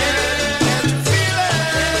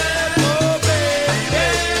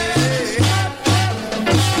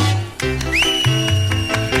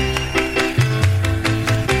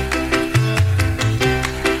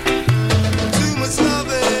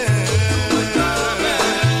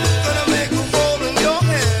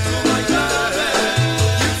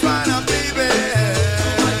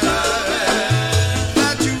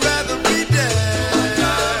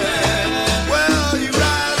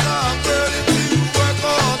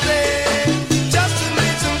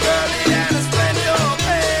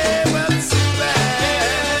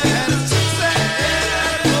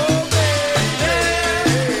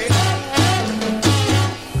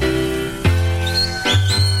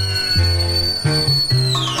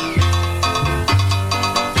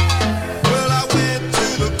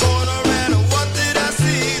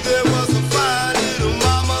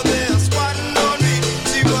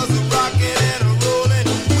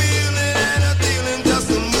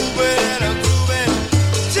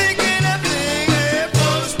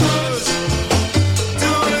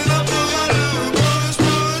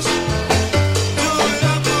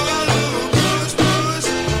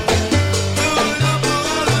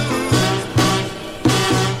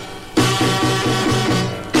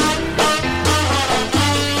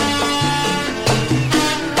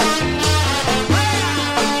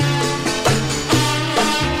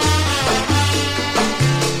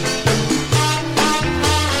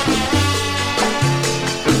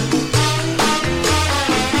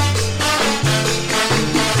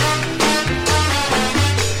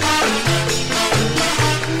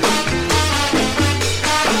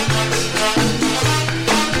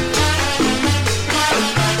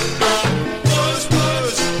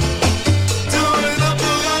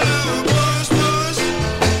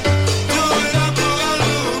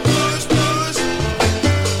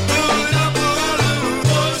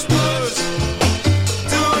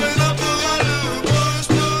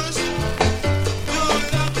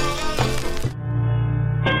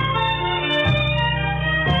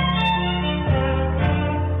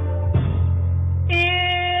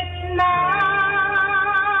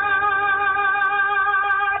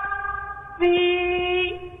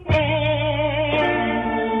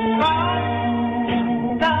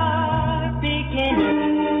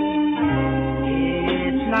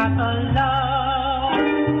 got a love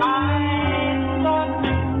I thought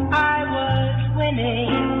I was winning,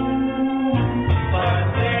 but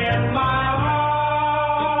then my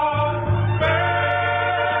heart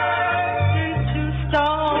burst into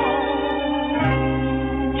stone,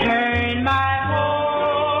 turned my home,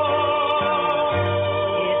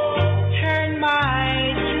 it turned my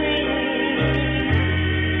dream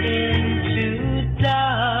into dust.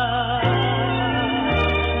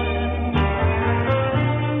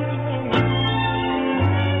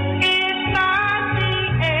 It's not the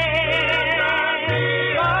end,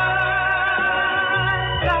 but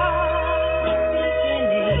the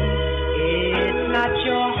beginning. It's not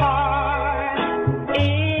your heart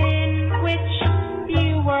in which you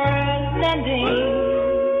were lending,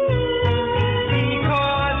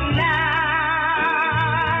 because now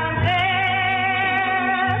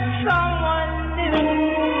there's someone new,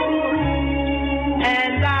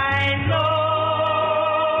 and I know,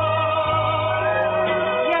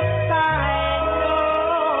 yes I know,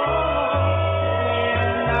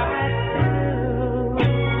 we're not through.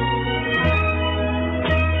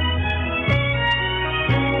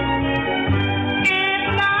 It's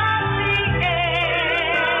not the end,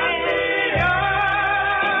 you're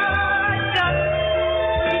just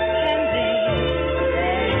pretending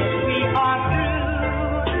that we are through,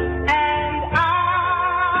 and our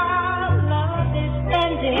love is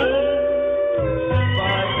ending.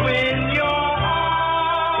 But when your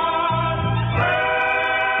heart burns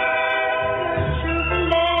to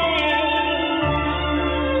flame,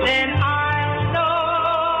 then I know,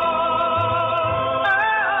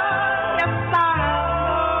 yes I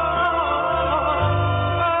know,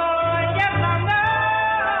 yes I know,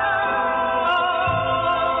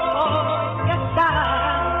 yes I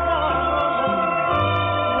know,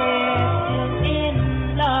 we're still in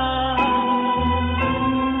love.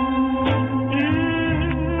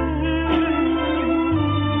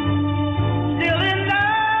 Still in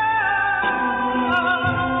love,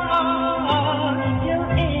 still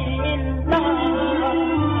in love.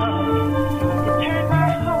 Turn my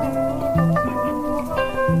heart.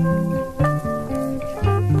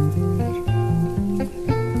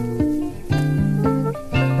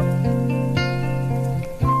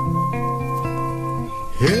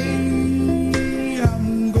 Hey, I'm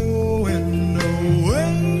going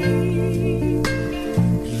away,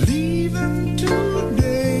 leaving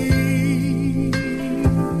today.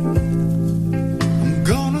 I'm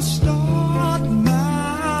gonna start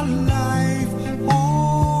my life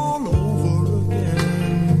all over again.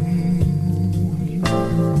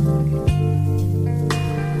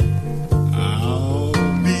 I'll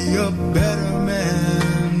be a better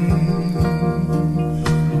man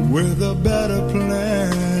with a better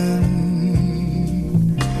plan.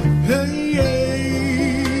 Hey,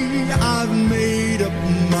 hey, I've made up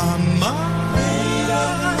my mind.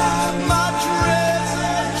 My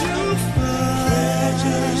treasures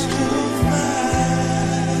to find.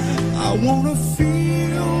 I wanna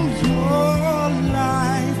fill your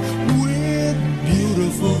life with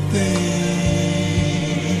beautiful things.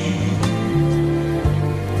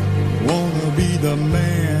 Wanna be the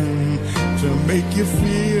man to make you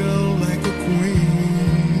feel like a queen.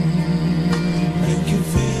 Make you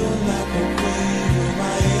feel like a queen. You're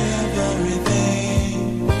my everything.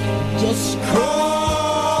 Just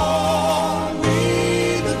call me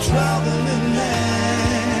the traveling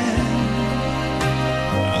man.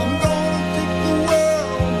 I'm gonna take the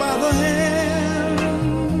world by the hand.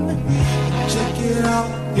 Check it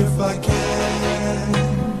out if I can.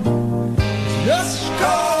 Just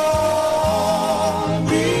call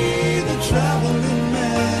me the traveling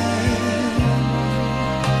man.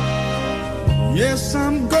 Yes,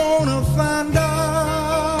 I'm gonna find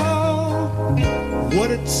out what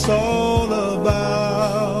it's all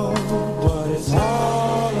about. What it's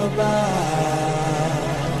all about.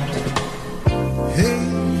 Hey,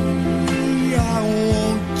 I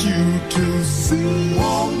want you to see.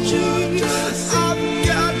 Want you to see. I've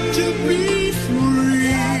got to be free.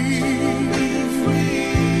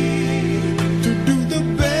 To do the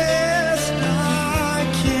best I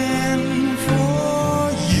can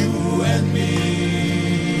for you and me.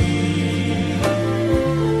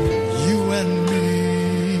 You and me.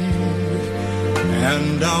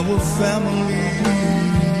 And our family.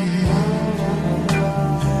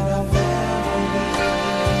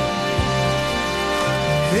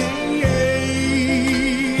 Hey,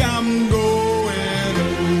 hey, I'm going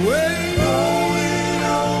away.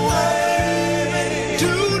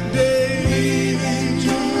 Today.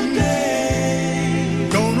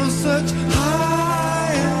 Gonna search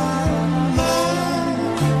high and low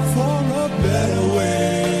for a better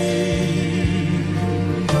way.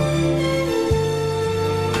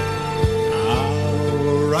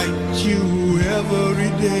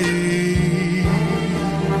 day.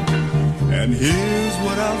 And here's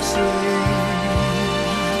what I'll say.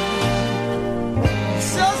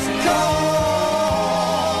 Just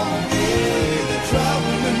call me the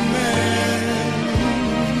traveling man.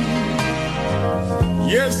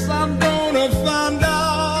 Yes, I'm gonna find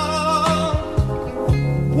out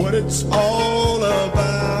what it's all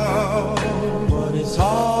about. What it's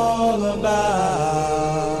all about.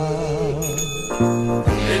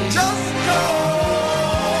 It just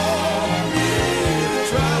called me the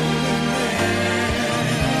traveling man.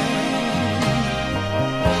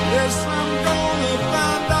 Yes, I'm gonna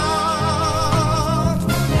find out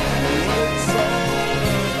what it's all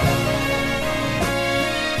about.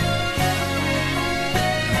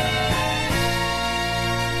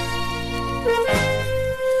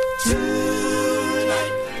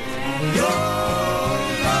 Tonight, your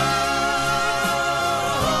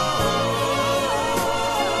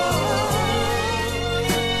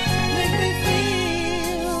Make me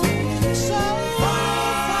feel so fine.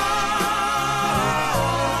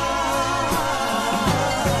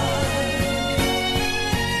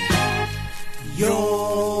 Your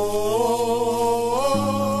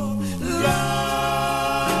love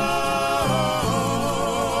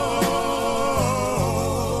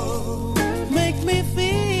make me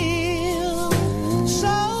feel so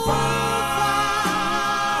fine.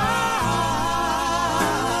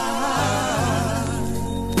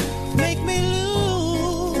 Make me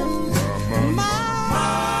lose my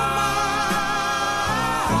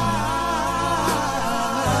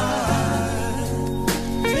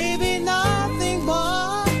mind. Baby, nothing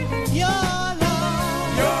but your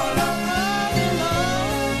love. Your love, your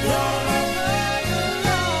love,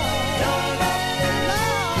 your love,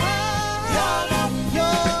 your love,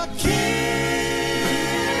 your kiss.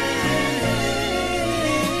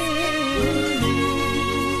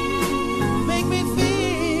 Make me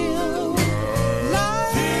feel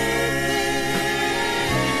like this.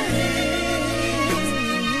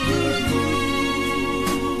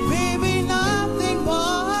 Baby, nothing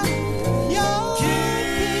but your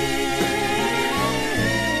kiss.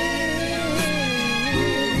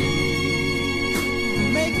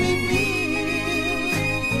 Make me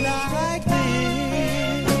feel like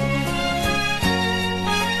this.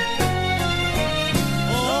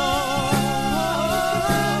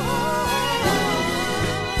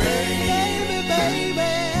 Baby, baby,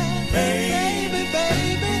 baby,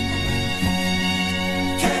 baby,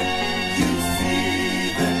 can you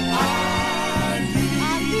see that I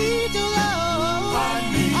need your love? I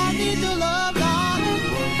need your love, darling,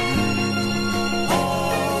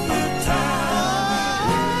 all the time.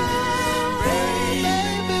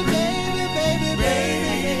 Baby, baby, baby,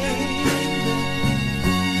 baby,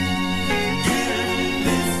 give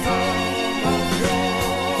me some of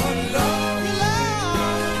your love,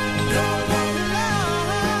 your love,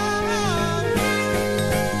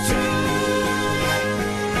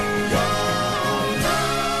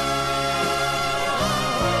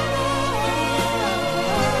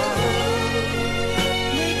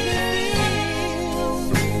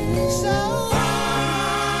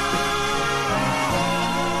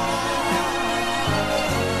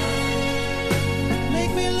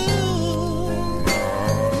 make me lose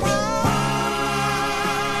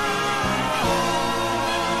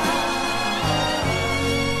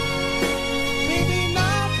baby,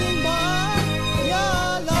 nothing but your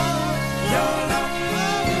love, your love,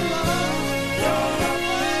 your love,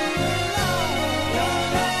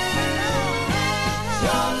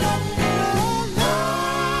 your love,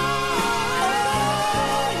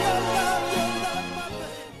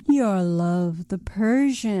 Your Love, the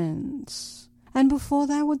Persians. And before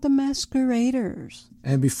that with the Masqueraders.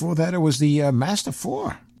 And before that, it was the Master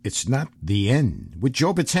 4. It's Not the End. With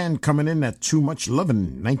Joe Bataan coming in at Too Much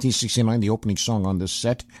Lovin', 1969, the opening song on this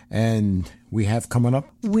set. And we have coming up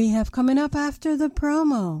After the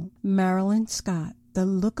promo, Marilyn Scott, The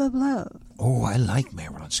Look of Love. Oh, I like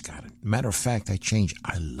Marilyn Scott. Matter of fact, I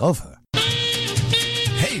love her.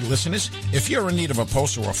 Hey, listeners, if you're in need of a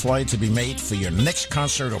poster or flyer to be made for your next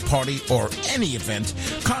concert or party or any event,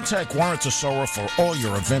 contact Warren Tesoro for all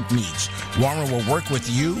your event needs. Warren will work with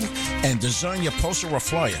you and design your poster or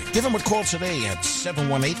flyer. Give him a call today at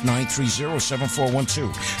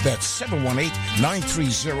 718-930-7412. That's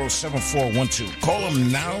 718-930-7412. Call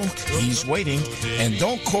him now. He's waiting. And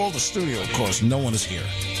don't call the studio because no one is here.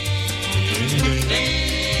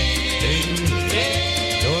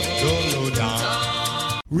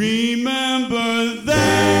 Remember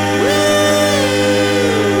that.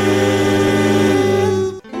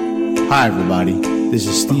 Hi, everybody. This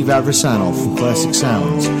is Steve Aversano from Classic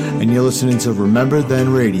Sounds, and you're listening to Remember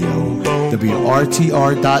Then Radio,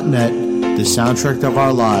 WRTR.net, the soundtrack of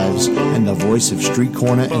our lives, and the voice of Street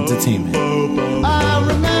Corner Entertainment. I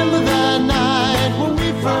remember that night when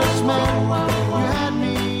we first met. You had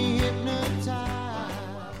me hypnotized.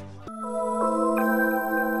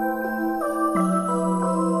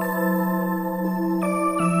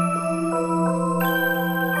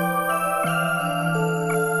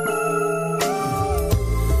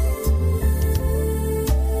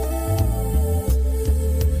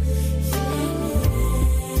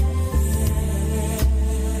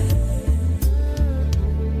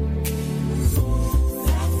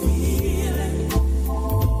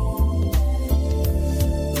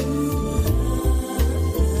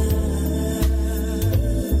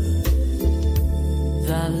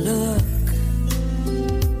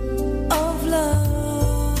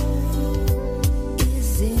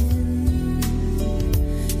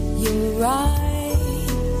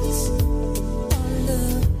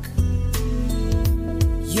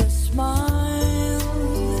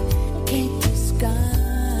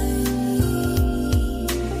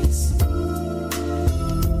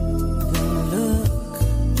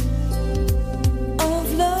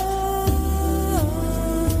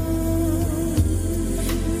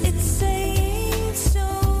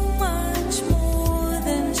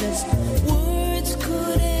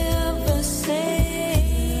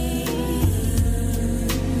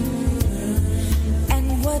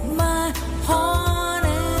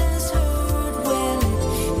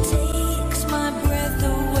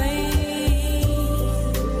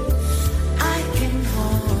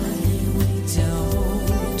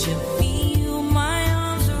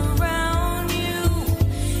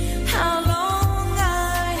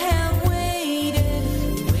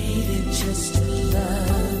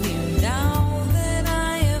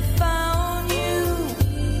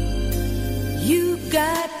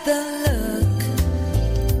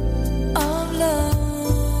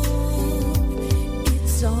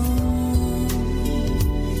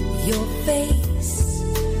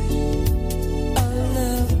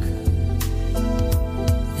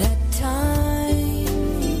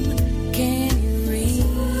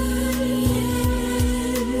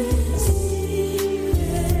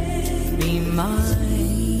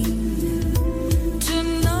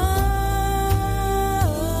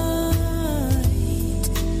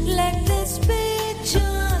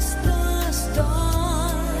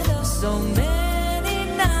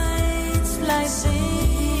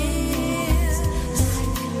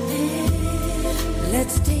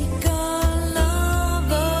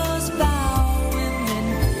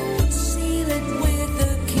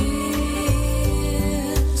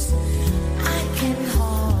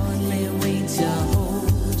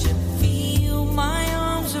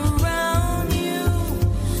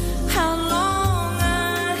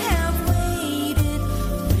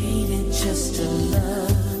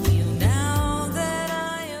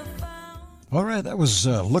 That was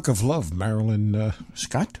Look of Love, Marilyn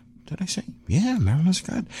Scott. Did I say? Yeah, Marilyn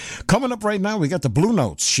Scott. Coming up right now, we got the Blue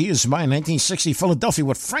Notes. She Is Mine, 1960 Philadelphia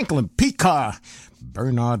with Franklin Picard,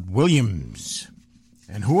 Bernard Williams.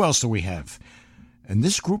 And who else do we have? And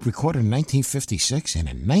this group recorded in 1956, and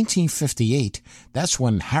in 1958, that's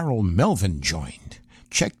when Harold Melvin joined.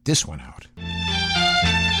 Check this one out.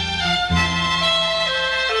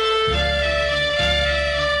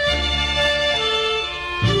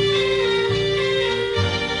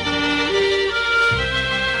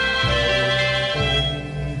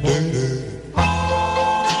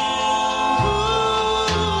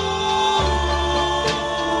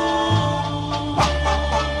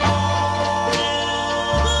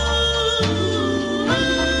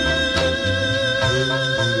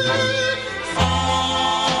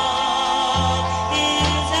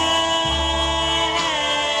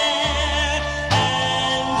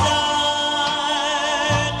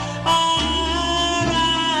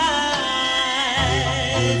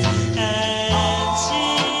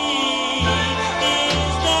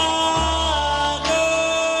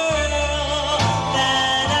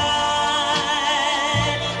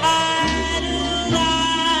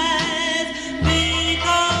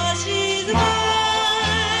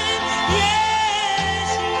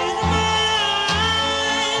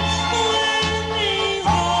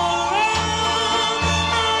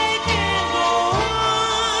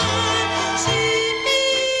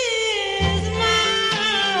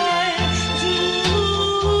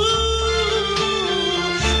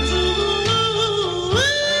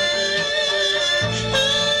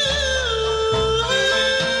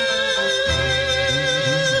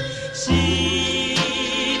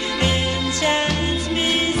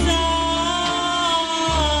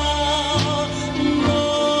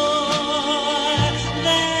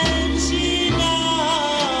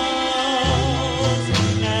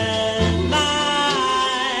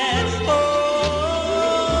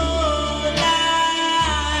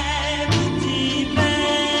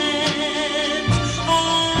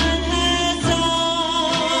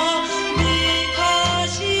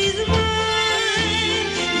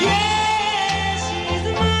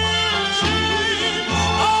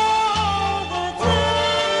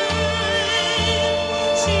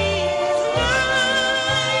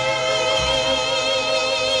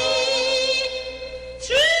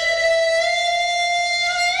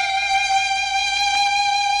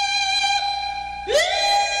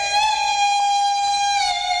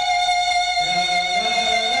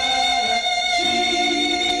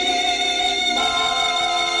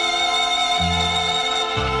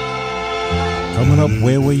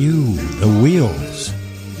 Where Were You? The Wheels.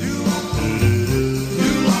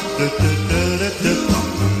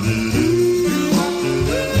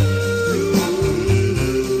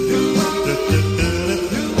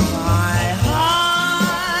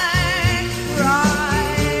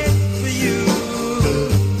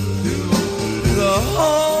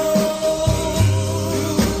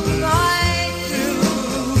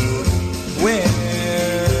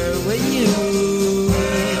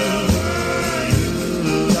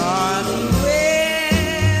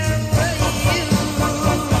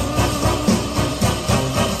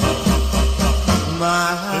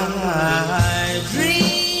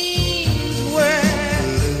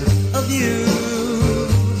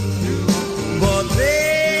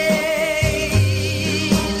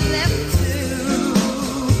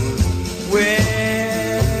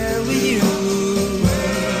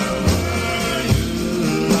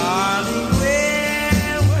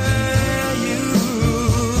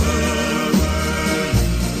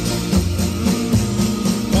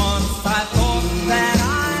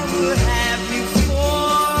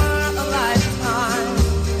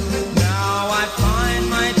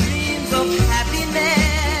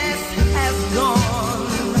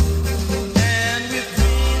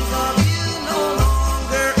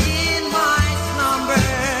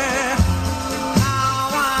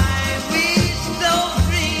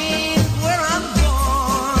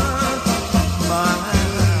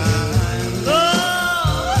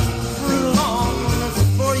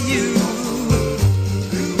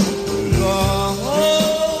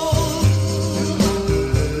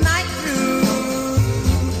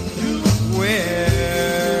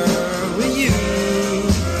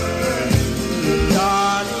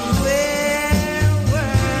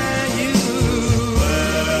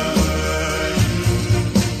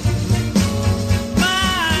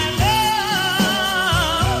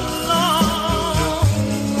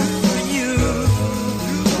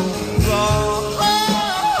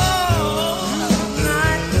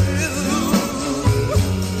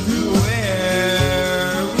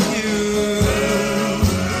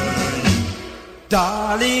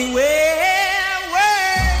 Darling, where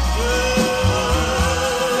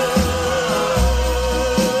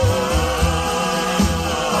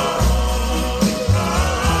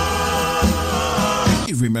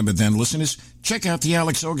You remember then, listeners? Check out the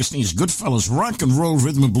Alex Augustine's Goodfellas Rock and Roll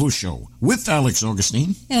Rhythm and Blues Show with Alex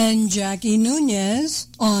Augustine and Jackie Nunez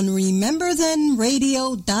on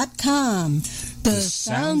RememberThenRadio.com, the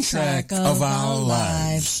soundtrack of our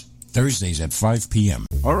lives. Thursdays at 5 p.m.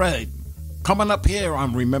 All right. Coming up here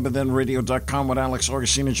on RememberThenRadio.com with Alex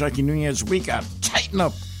Augustine and Jackie Nunez, we got Tighten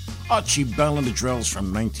Up, Archie Bell and the Drills from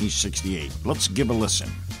 1968. Let's give a listen.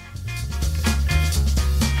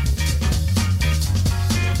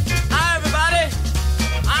 Hi, everybody.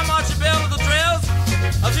 I'm Archie Bell of the Drills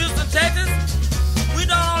of Houston, Texas. We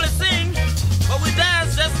don't only sing, but we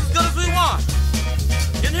dance just as good as we want.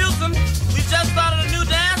 In Houston, we just started a new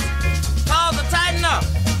dance called the Tighten Up.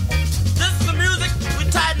 This is the music we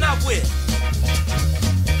tighten up with.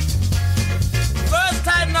 First,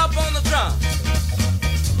 tighten up on the drum.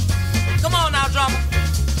 Come on now, drummer.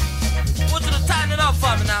 I want you to tighten it up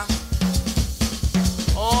for me now.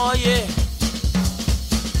 Oh, yeah.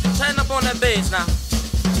 Tighten up on that bass now.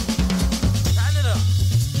 Tighten it up.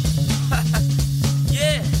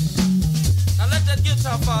 Yeah. Now let that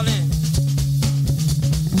guitar fall in.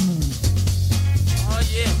 Oh,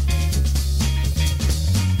 yeah.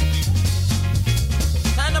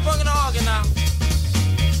 Tighten up on the organ now.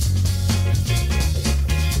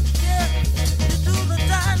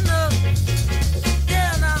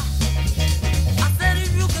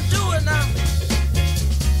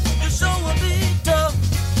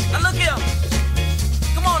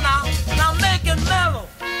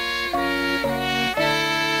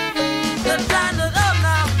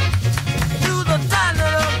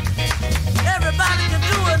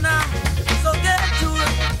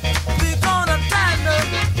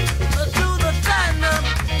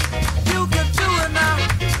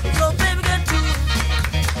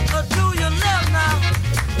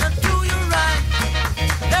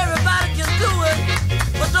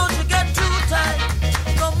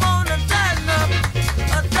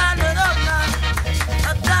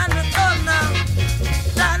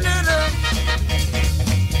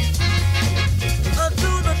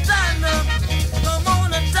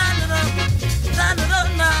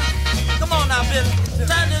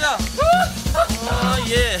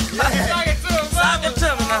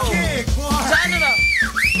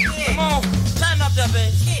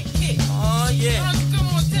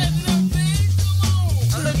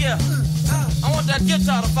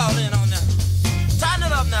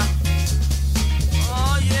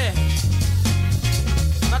 Yeah.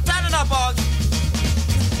 Now tighten it up, boys.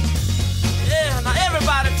 Yeah, now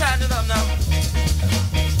everybody tighten it up now.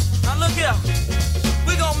 Now look here.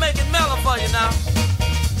 We gonna make it mellow for you now.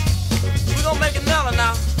 We gonna make it mellow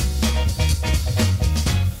now.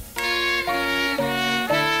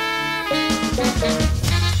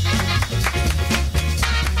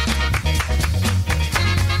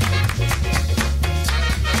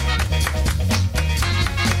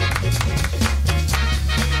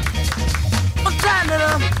 Tighten it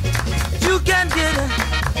up. You can get it.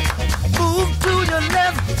 Move to your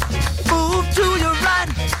left, move to your right.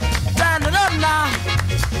 Tighten it up now.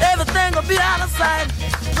 Everything will be out of sight.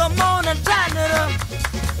 Come on and tighten it up.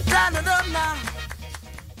 Tighten it up now.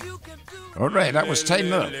 All right, that was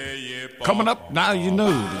Tighten Up. Coming up, now you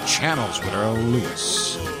know the channels with Earl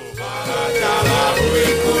Lewis.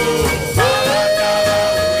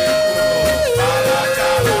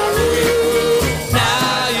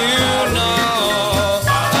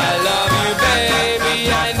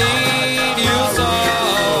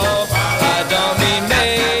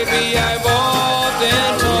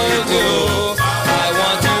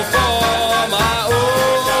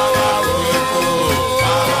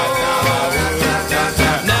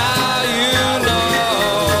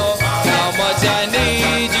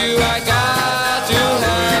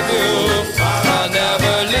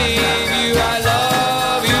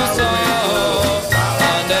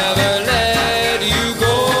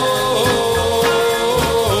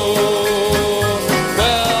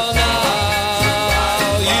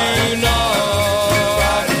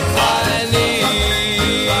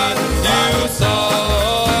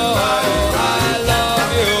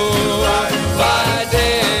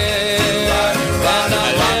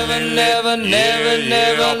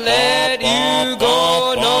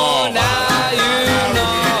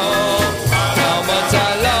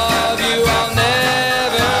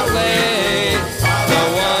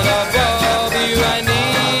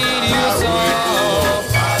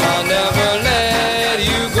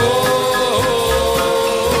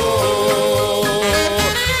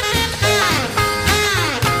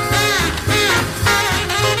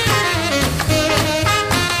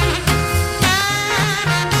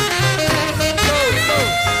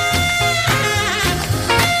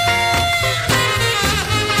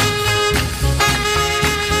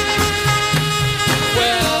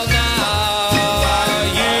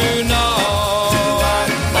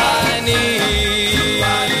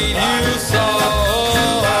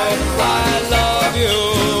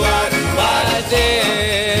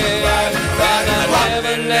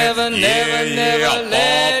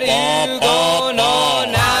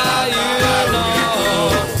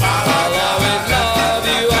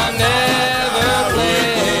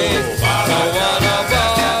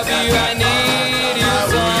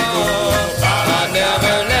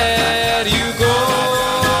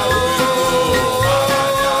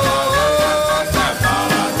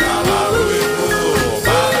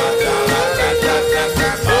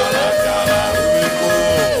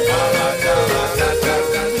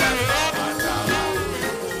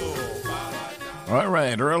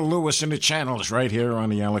 In the channels right here on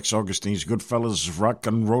the Alex Augustine's Goodfellas Rock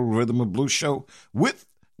and Roll Rhythm and Blues Show with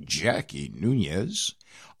Jackie Nunez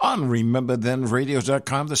on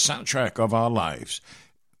RememberThenRadio.com, the soundtrack of our lives,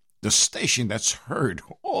 the station that's heard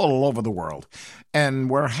all over the world. And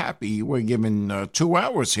we're happy we're given 2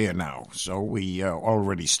 hours here now, so we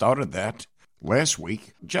already started that last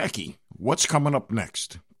week. Jackie, what's coming up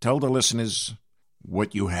next? Tell the listeners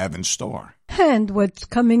what you have in store. And what's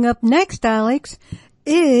coming up next, Alex,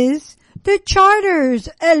 is the Charters,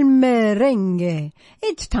 El Merengue.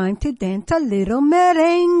 It's time to dance a little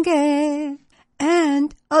merengue.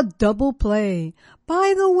 And a double play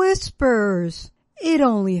by the Whispers. It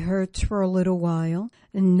only hurts for a little while,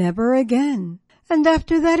 and never again. And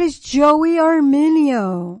after that is Joey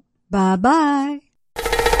Arminio. Bye-bye.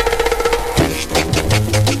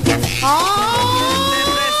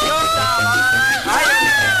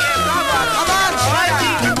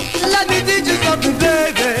 Let me teach you something, baby.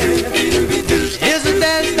 Here's a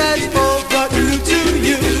dance that's for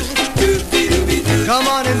you. Come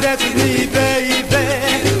on and dance with me, baby,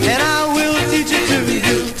 and I will teach it to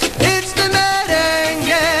you. It's the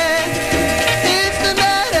merengue. It's the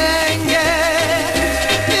merengue.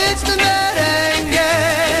 It's the merengue.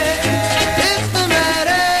 It's the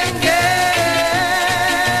merengue.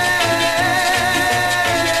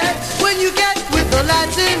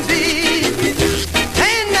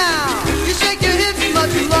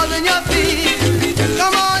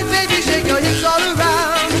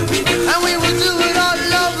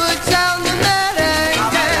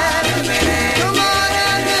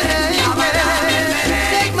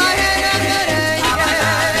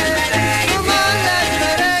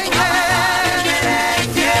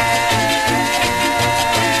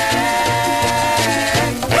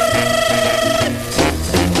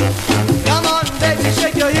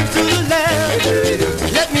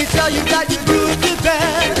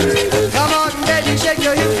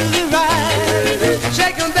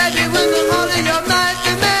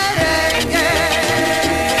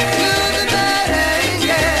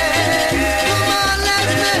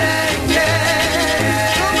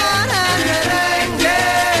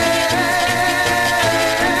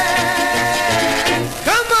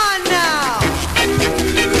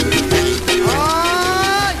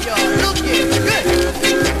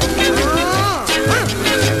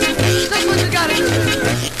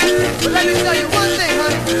 But let me tell you one thing,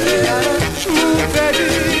 honey. You gotta move, baby,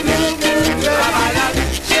 move, baby.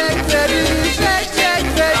 Shake, baby, shake, shake,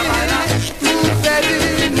 baby. Move,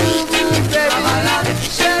 baby, move, baby.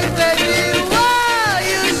 Shake, baby, wow,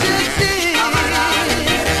 you should see.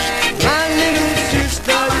 My little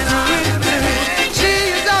sister, she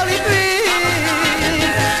is only 3,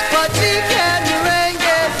 but she can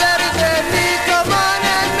merengue better than me. Come on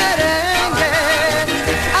and merengue.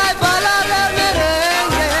 I follow the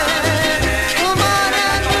merengue.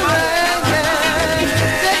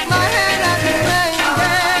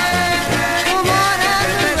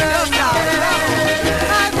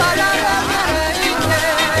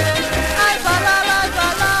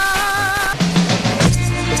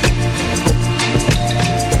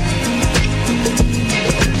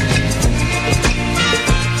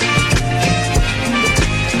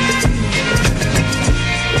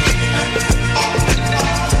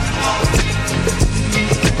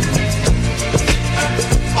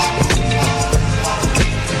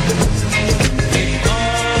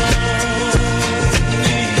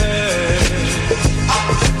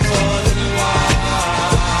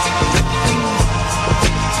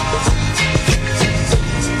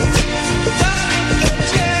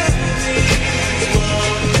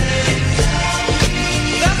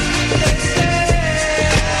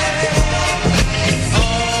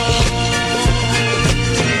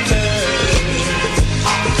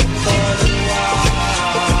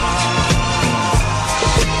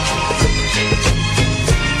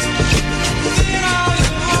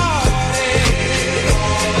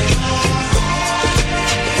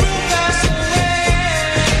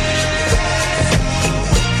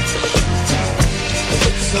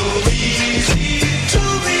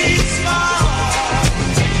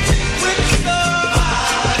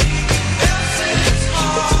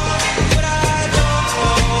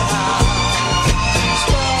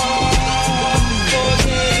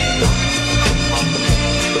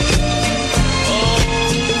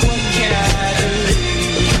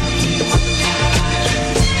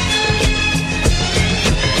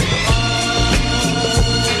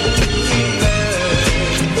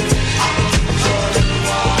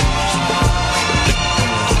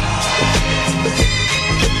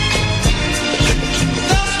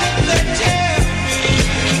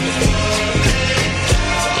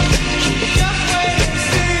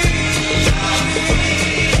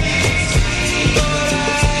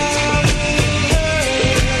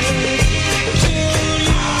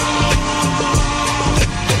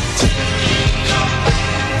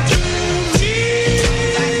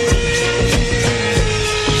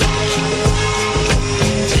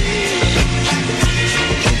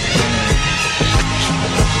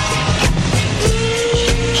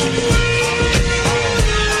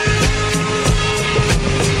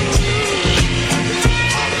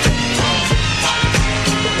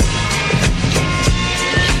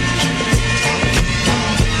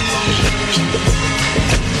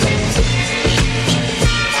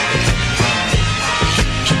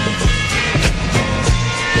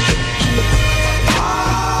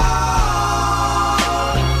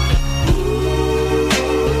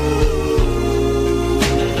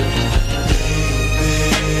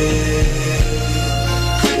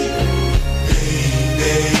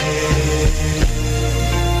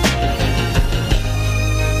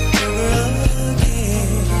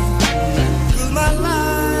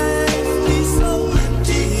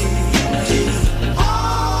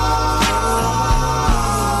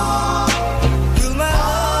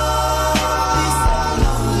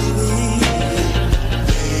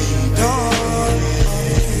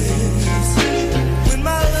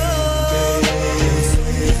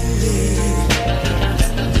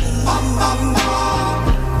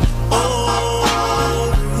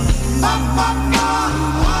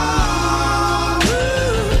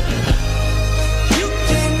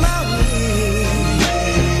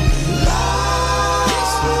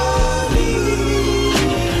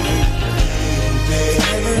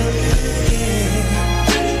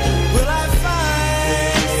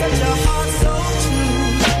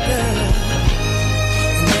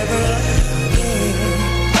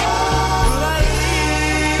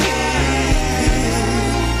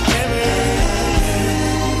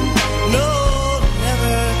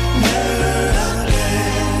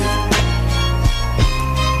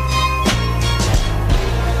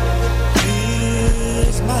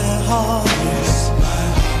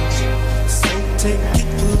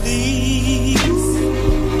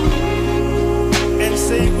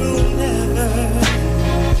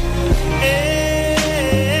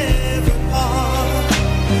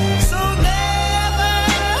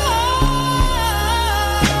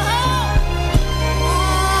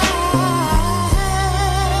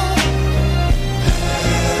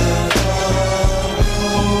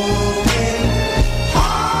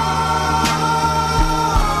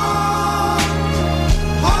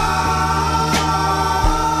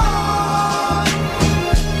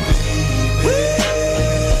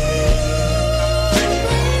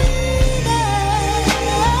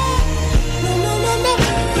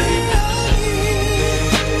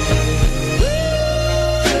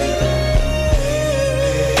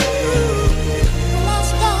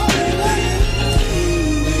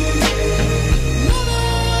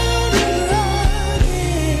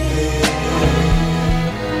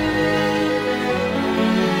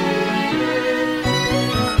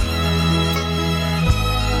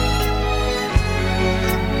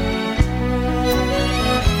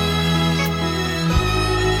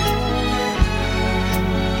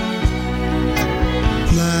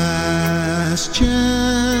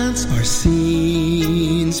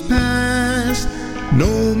 is past.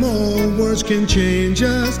 No more words can change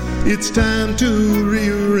us. It's time to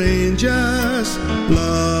rearrange us.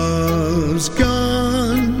 Love's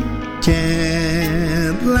gone,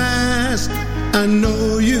 can't last. I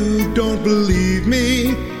know you don't believe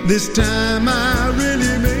me. This time I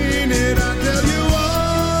really mean it. I tell you,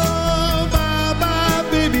 oh, bye-bye,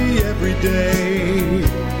 baby, every day.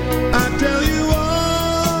 I tell you,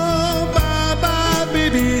 oh, bye-bye,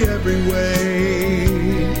 baby, every way.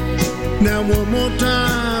 Now one more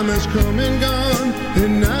time has come and gone,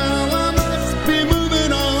 and now I must be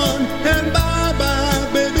moving on. And bye-bye,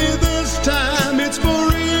 baby, this time it's for real.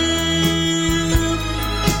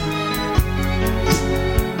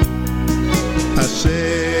 I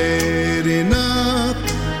said enough,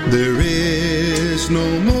 there is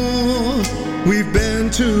no more. We've been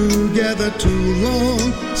together too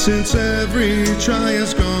long, since every try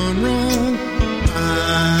has gone wrong.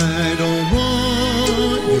 I don't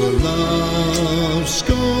want your love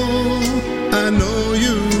score. I know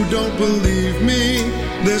you don't believe me.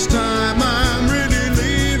 This time I'm really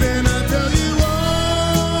leaving. I tell you,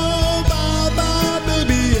 oh, bye-bye,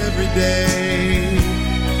 baby, every day.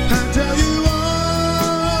 I tell you,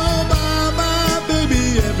 oh, bye-bye,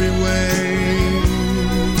 baby, every way.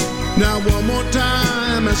 Now one more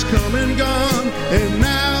time has come and gone, and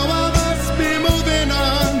now I must be moving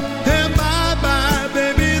on. And bye-bye,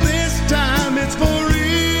 baby, this time it's for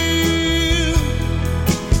real.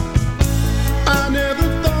 I never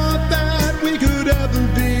thought that we could ever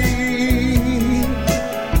be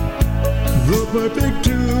the perfect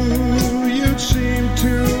two you'd seem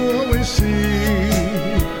to always see.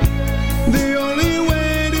 The only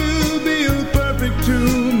way to be a perfect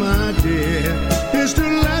two, my dear, is to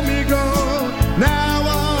let me go. Now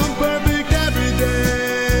I'm perfect every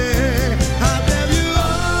day. I tell you,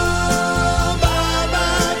 oh,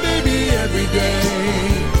 bye-bye, baby, every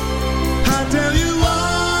day. I tell you,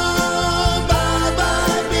 oh,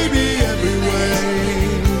 bye-bye, baby, every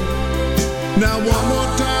way. Now one more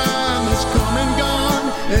time has come and gone,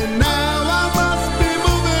 and now I must be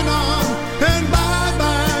moving on. And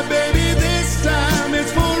bye-bye, baby, this time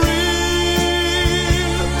it's for real.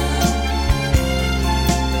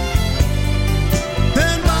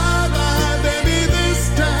 And bye-bye, baby, this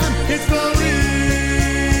time it's for real.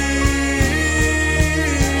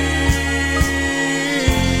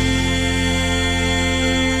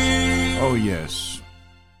 Oh, yes.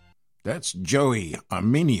 That's Joey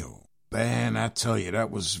Arminio. Man, I tell you,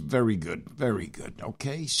 that was very good. Very good.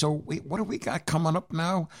 Okay, so what do we got coming up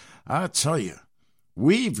now? I'll tell you.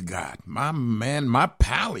 We've got my man, my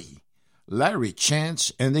pally, Larry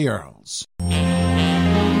Chance and the Earls.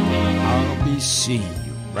 I'll be seeing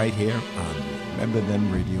you right here on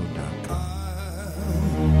RememberThenRadio.com.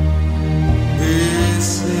 Be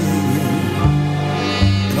singing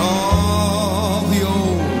in all the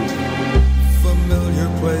old familiar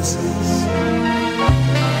places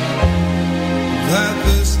that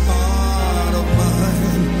this heart of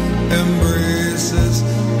mine embraces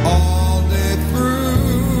all day through.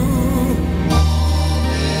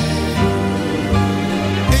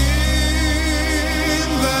 In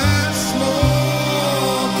that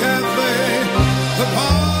small cafe, the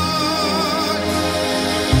park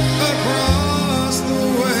across the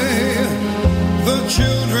way, the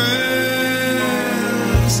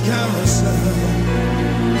children's carousel,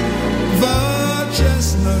 the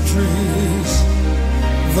chestnut trees,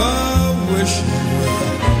 the wishing well,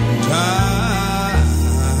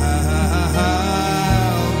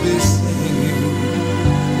 I'll be singing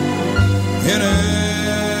in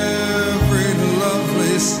every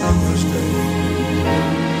lovely summer's day,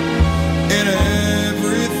 in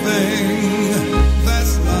everything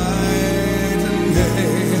that's light and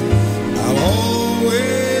gay. I'll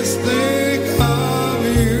always think of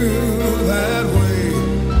you that way.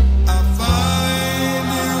 I find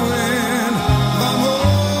you in the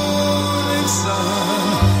morning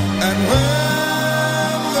sun, and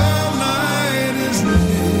when the night is new,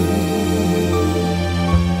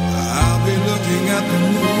 I'll be looking at the moon.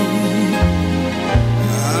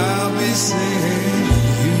 I'll be singing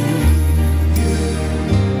you.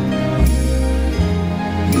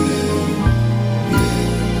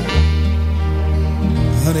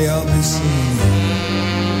 Honey, I'll be singing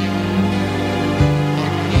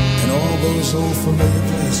in all those old familiar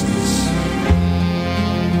places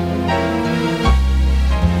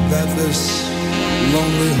that this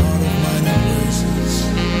lonely heart of mine embraces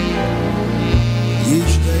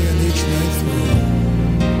each day and each night through.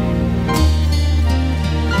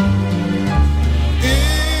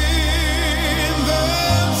 In the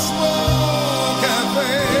small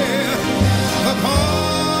cafe, the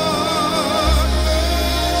park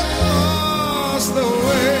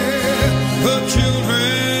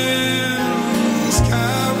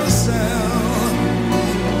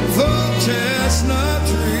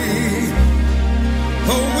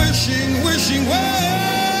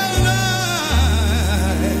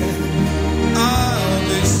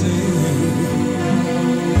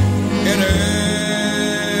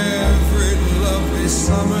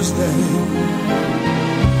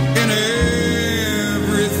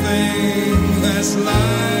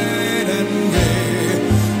light and day.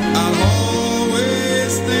 I'll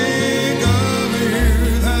always think of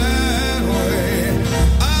you that way.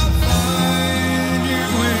 I'll find you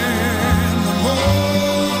in the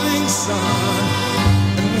morning sun,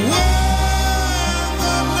 and when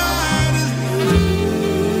the night is blue,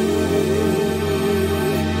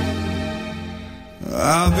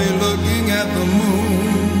 I'll be looking at the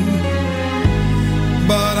moon,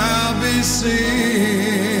 but I'll be seeing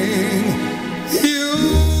you.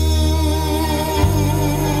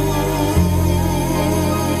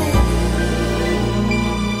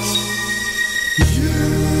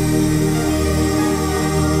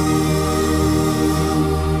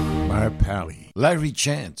 My pally, Larry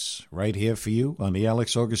Chance, right here for you on the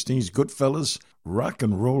Alex Augustine's Goodfellas Rock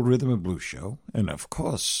and Roll Rhythm and Blues Show. And of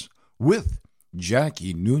course, with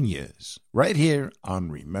Jackie Nunez, right here on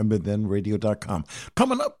RememberThenRadio.com.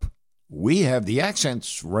 Coming up, we have the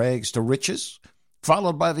Accents, Rags to Riches,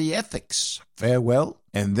 followed by the Ethics, Farewell,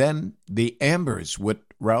 and then the Ambers with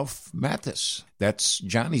Ralph Mathis. That's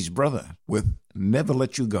Johnny's brother with Never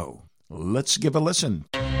Let You Go. Let's give a listen.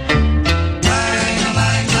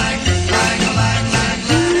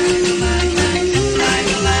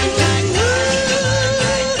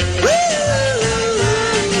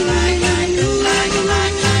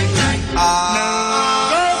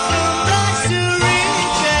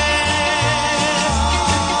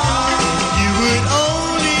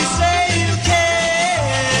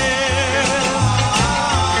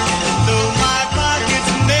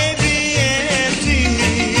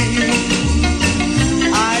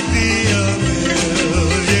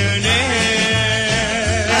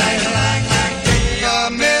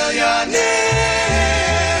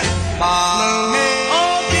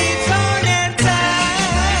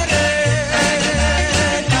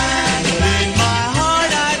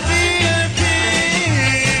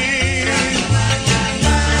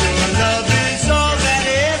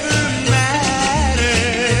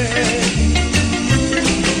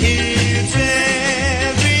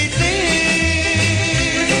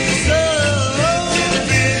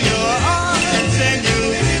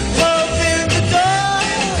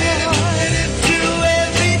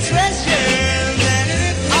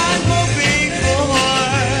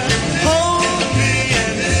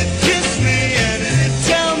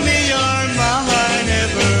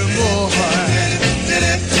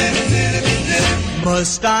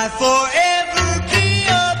 Must I forever be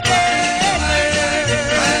a beggar?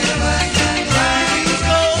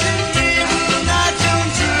 Golden dreams not come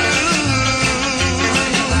true.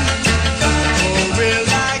 Or will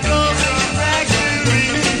I go from rags to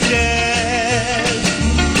riches?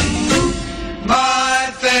 My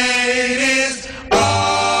fate is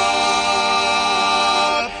up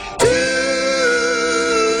to you.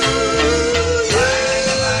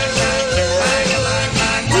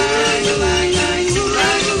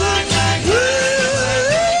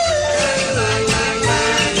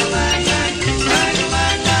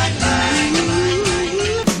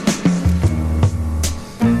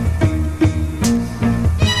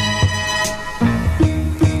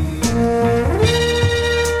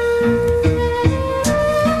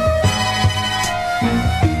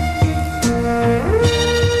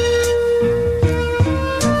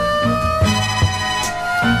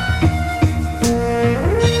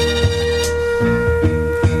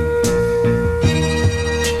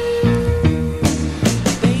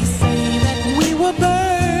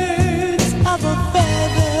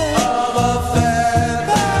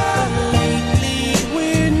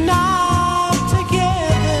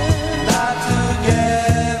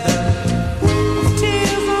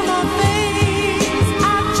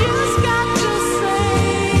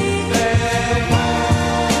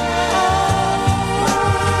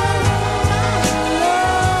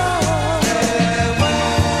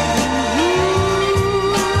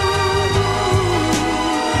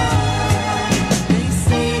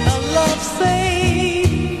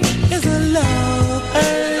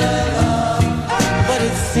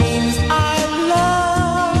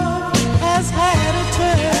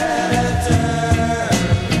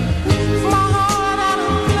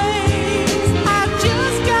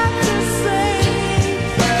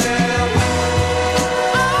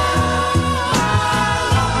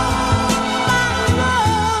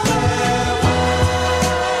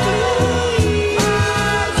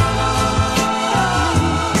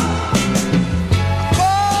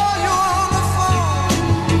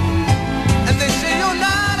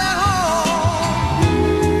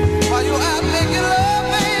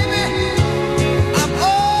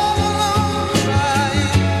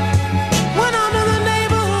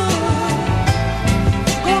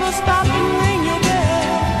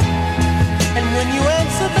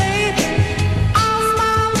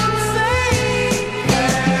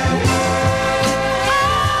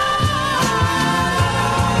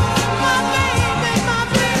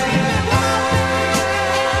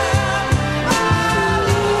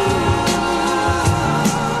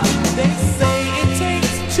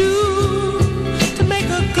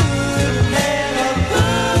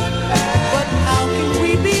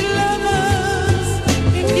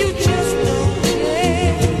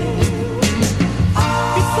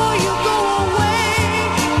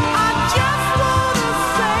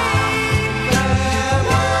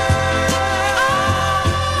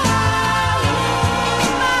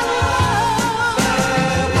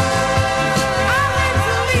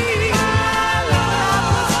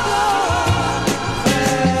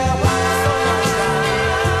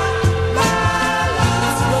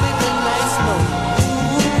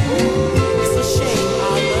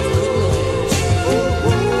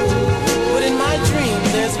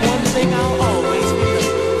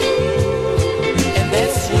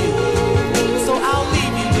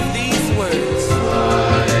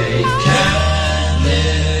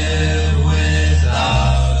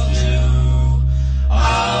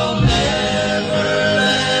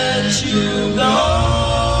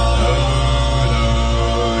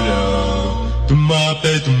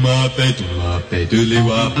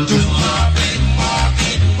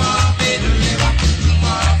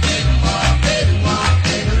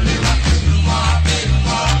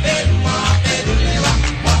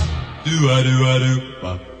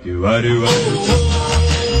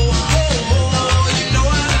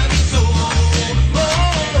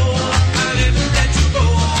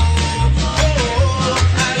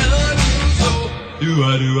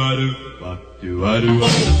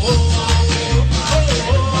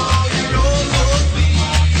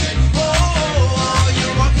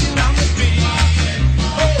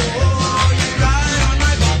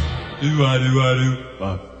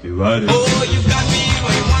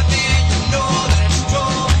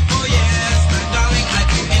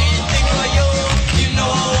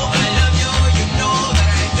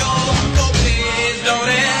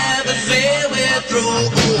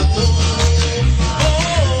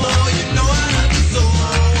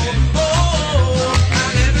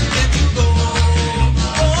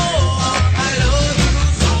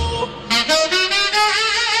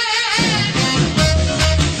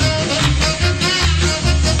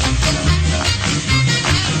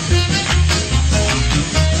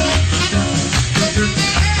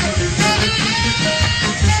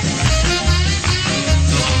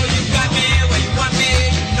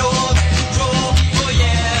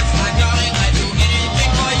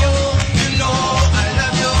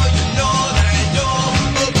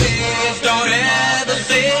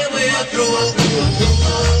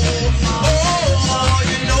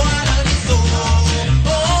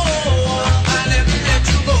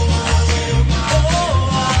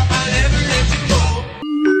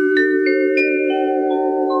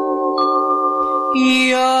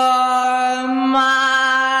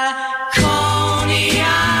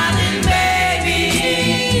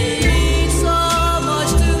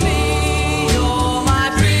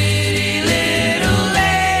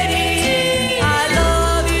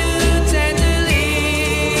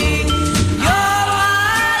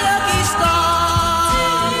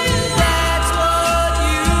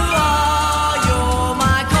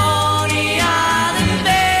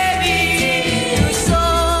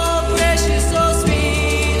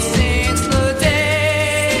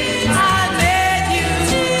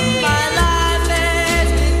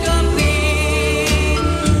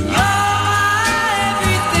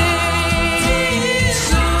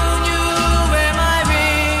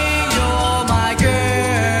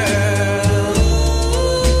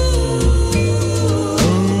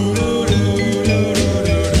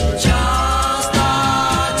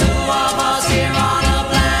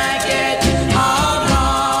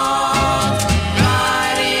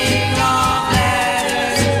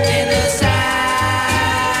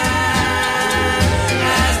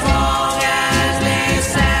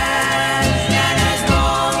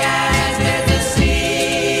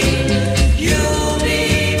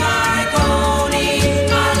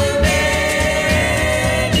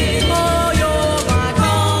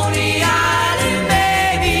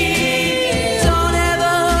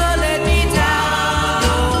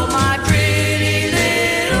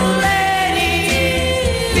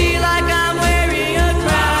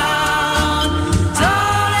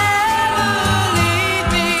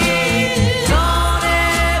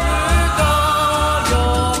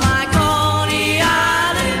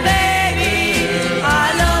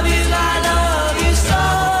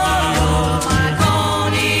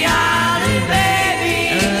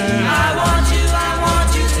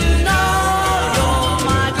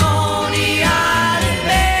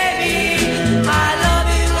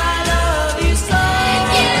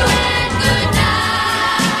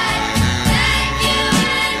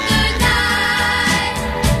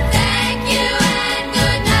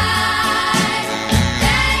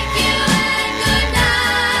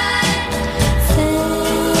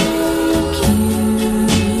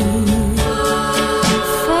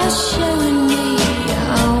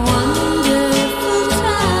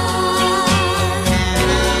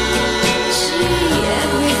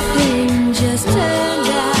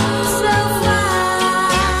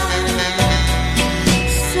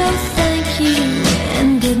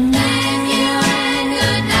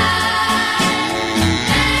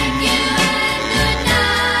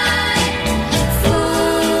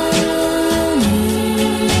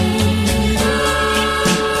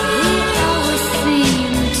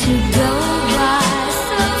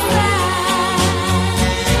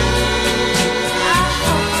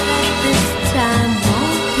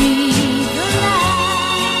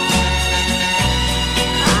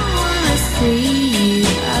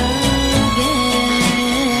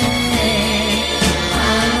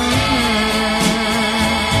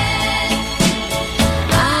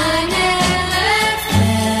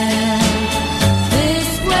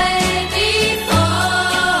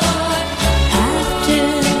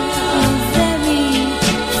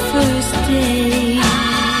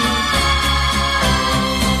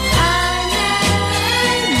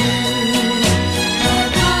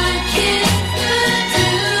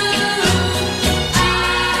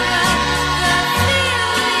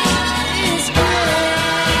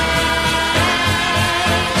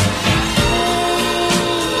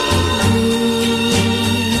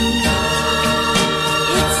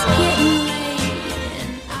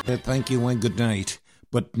 thank you, and good night.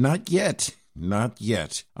 But not yet. Not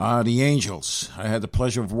yet. The Angels. I had the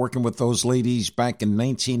pleasure of working with those ladies back in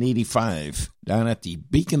 1985 down at the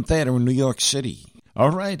Beacon Theater in New York City. All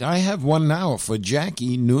right, I have one now for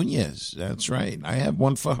Jackie Nunez. That's right. I have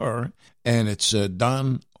one for her, and it's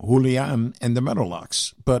Don Julian and the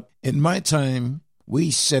Meadowlarks. But in my time, we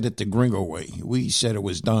said it the gringo way. We said it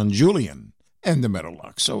was Don Julian and the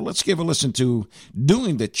Meadowlarks. So let's give a listen to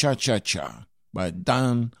Doing the Cha-Cha-Cha by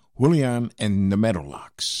Don Julian and the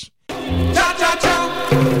Meadowlarks. Cha-cha-cha.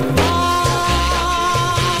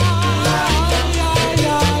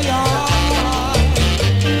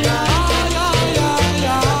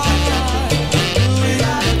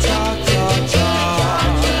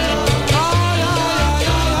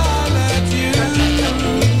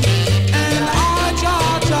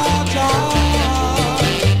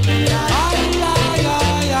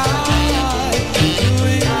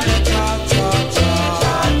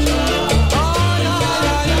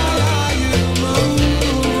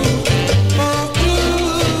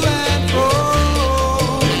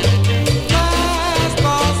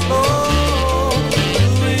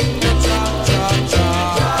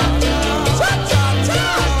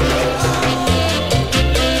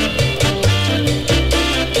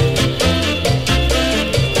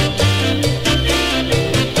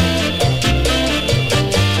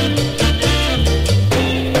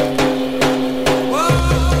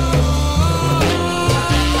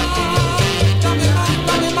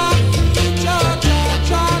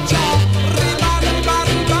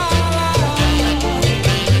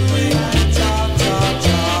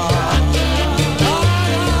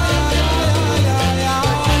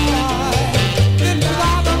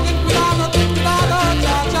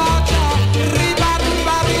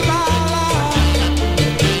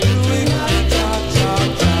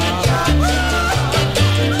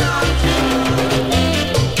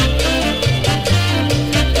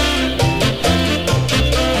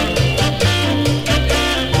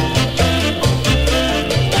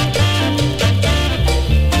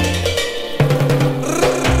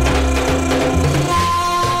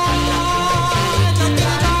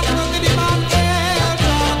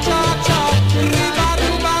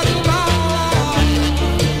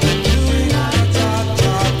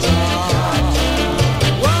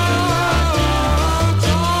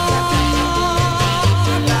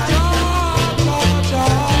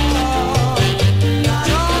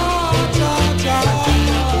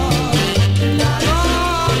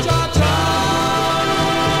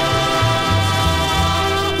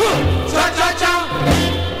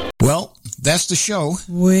 That's the show.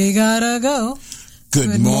 We gotta go.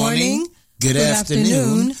 Good morning. Good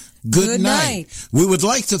afternoon. Good night. We would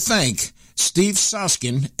like to thank Steve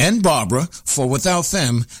Soskin and Barbara, for without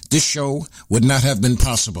them, this show would not have been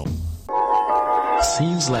possible.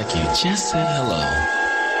 Seems like you just said hello.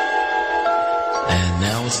 And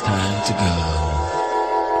now it's time to go.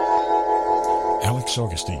 Alex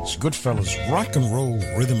Augustine's Goodfellas Rock and Roll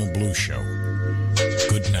Rhythm and Blues Show.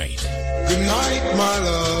 Good night. Good night, my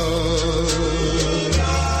love.